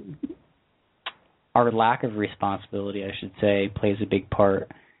lack of responsibility, I should say, plays a big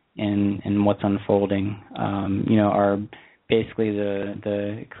part in what's unfolding. Our basically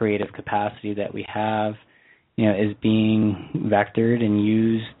the creative capacity that we have, is being vectored and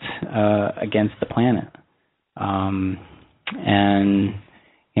used against the planet. And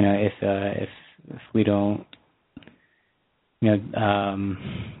if we don't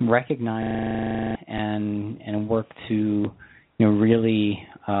recognize and work to really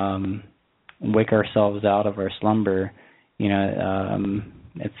wake ourselves out of our slumber,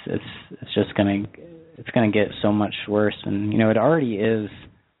 it's just gonna get so much worse, and it already is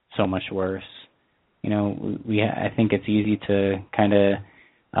so much worse. I think it's easy to kind of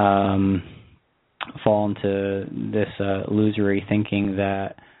fall into this illusory thinking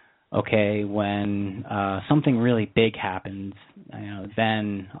that, okay, when something really big happens,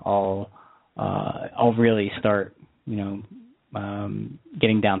 then I'll really start,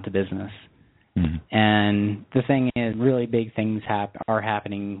 getting down to business. Mm-hmm. And the thing is, really big things are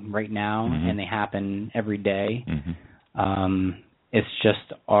happening right now, mm-hmm. and they happen every day. Mm-hmm. It's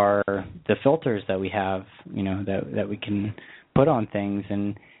just the filters that we have, that we can put on things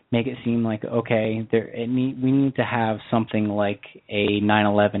and make it seem like, okay, we need to have something like a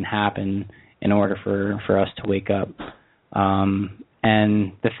 9/11 happen in order for us to wake up.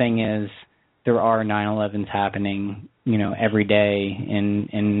 And the thing is, there are 9/11s happening, every day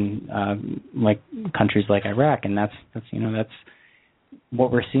in like countries like Iraq, and that's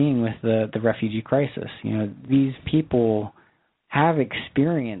what we're seeing with the refugee crisis. These people have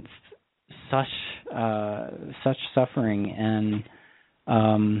experienced such suffering, and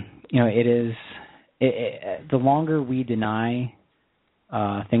the longer we deny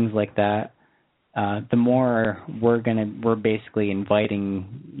things like that, the more we're basically inviting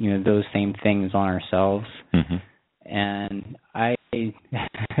those same things on ourselves. Mm-hmm. And I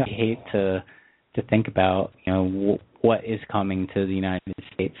hate to think about what is coming to the United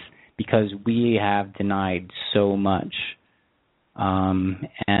States, because we have denied so much.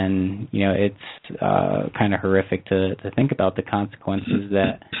 And it's kind of horrific to think about the consequences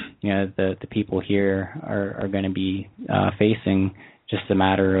that the people here are going to be facing. Just a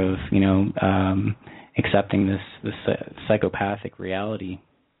matter of accepting this psychopathic reality.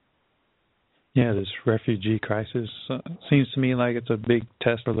 Yeah, this refugee crisis seems to me like it's a big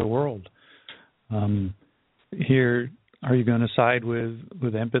test of the world. Here, are you going to side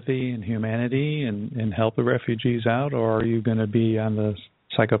with empathy and humanity and help the refugees out, or are you going to be on the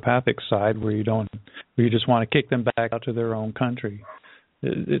psychopathic side where you just want to kick them back out to their own country?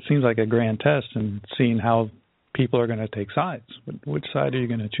 It seems like a grand test, and seeing how people are going to take sides. Which side are you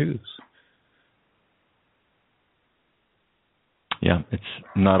going to choose? Yeah, it's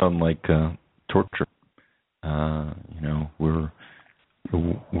not unlike torture.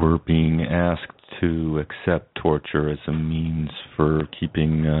 We're being asked to accept torture as a means for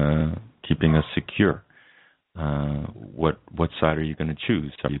keeping us secure. What side are you going to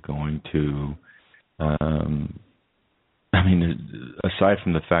choose? Are you going to? Aside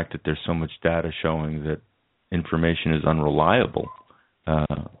from the fact that there's so much data showing that information is unreliable,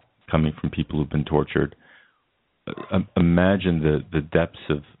 coming from people who've been tortured, imagine the depths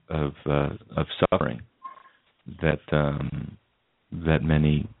of suffering that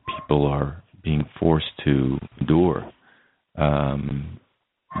many people are being forced to endure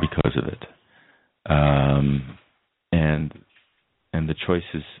because of it, and the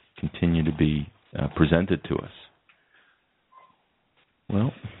choices continue to be presented to us.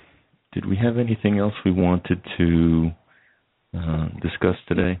 Well, did we have anything else we wanted to discuss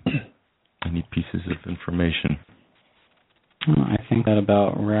today? Any pieces of information? I think that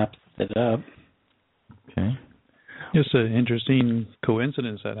about wraps it up. Okay. Just an interesting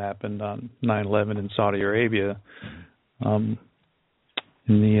coincidence that happened on 9/11 in Saudi Arabia.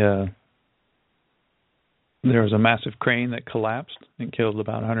 There was a massive crane that collapsed and killed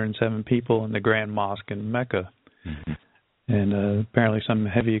about 107 people in the Grand Mosque in Mecca. Mm-hmm. And apparently some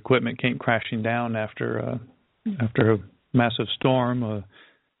heavy equipment came crashing down after a massive storm.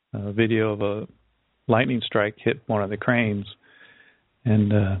 A video of a lightning strike hit one of the cranes.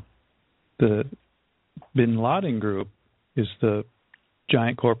 And the Bin Laden Group is the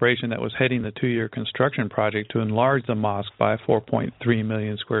giant corporation that was heading the 2-year construction project to enlarge the mosque by 4.3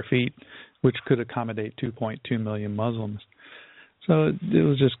 million square feet, which could accommodate 2.2 million Muslims. So it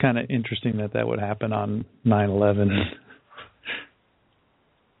was just kind of interesting that would happen on 9/11.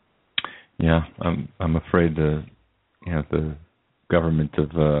 Yeah, I'm afraid the government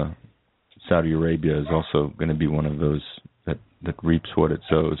of Saudi Arabia is also going to be one of those that reaps what it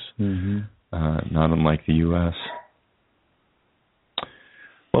sows. Mm-hmm. Not unlike the U.S.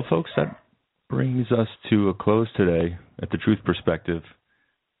 Well, folks, that brings us to a close today at The Truth Perspective.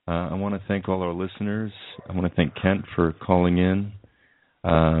 I want to thank all our listeners. I want to thank Kent for calling in.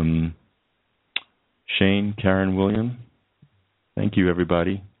 Shane, Karen, William, thank you,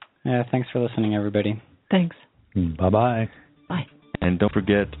 everybody. Yeah, thanks for listening, everybody. Thanks. Bye-bye. Bye. And don't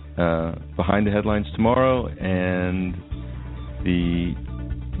forget, Behind the Headlines tomorrow and the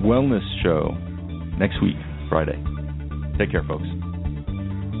Wellness Show next week, Friday. Take care, folks.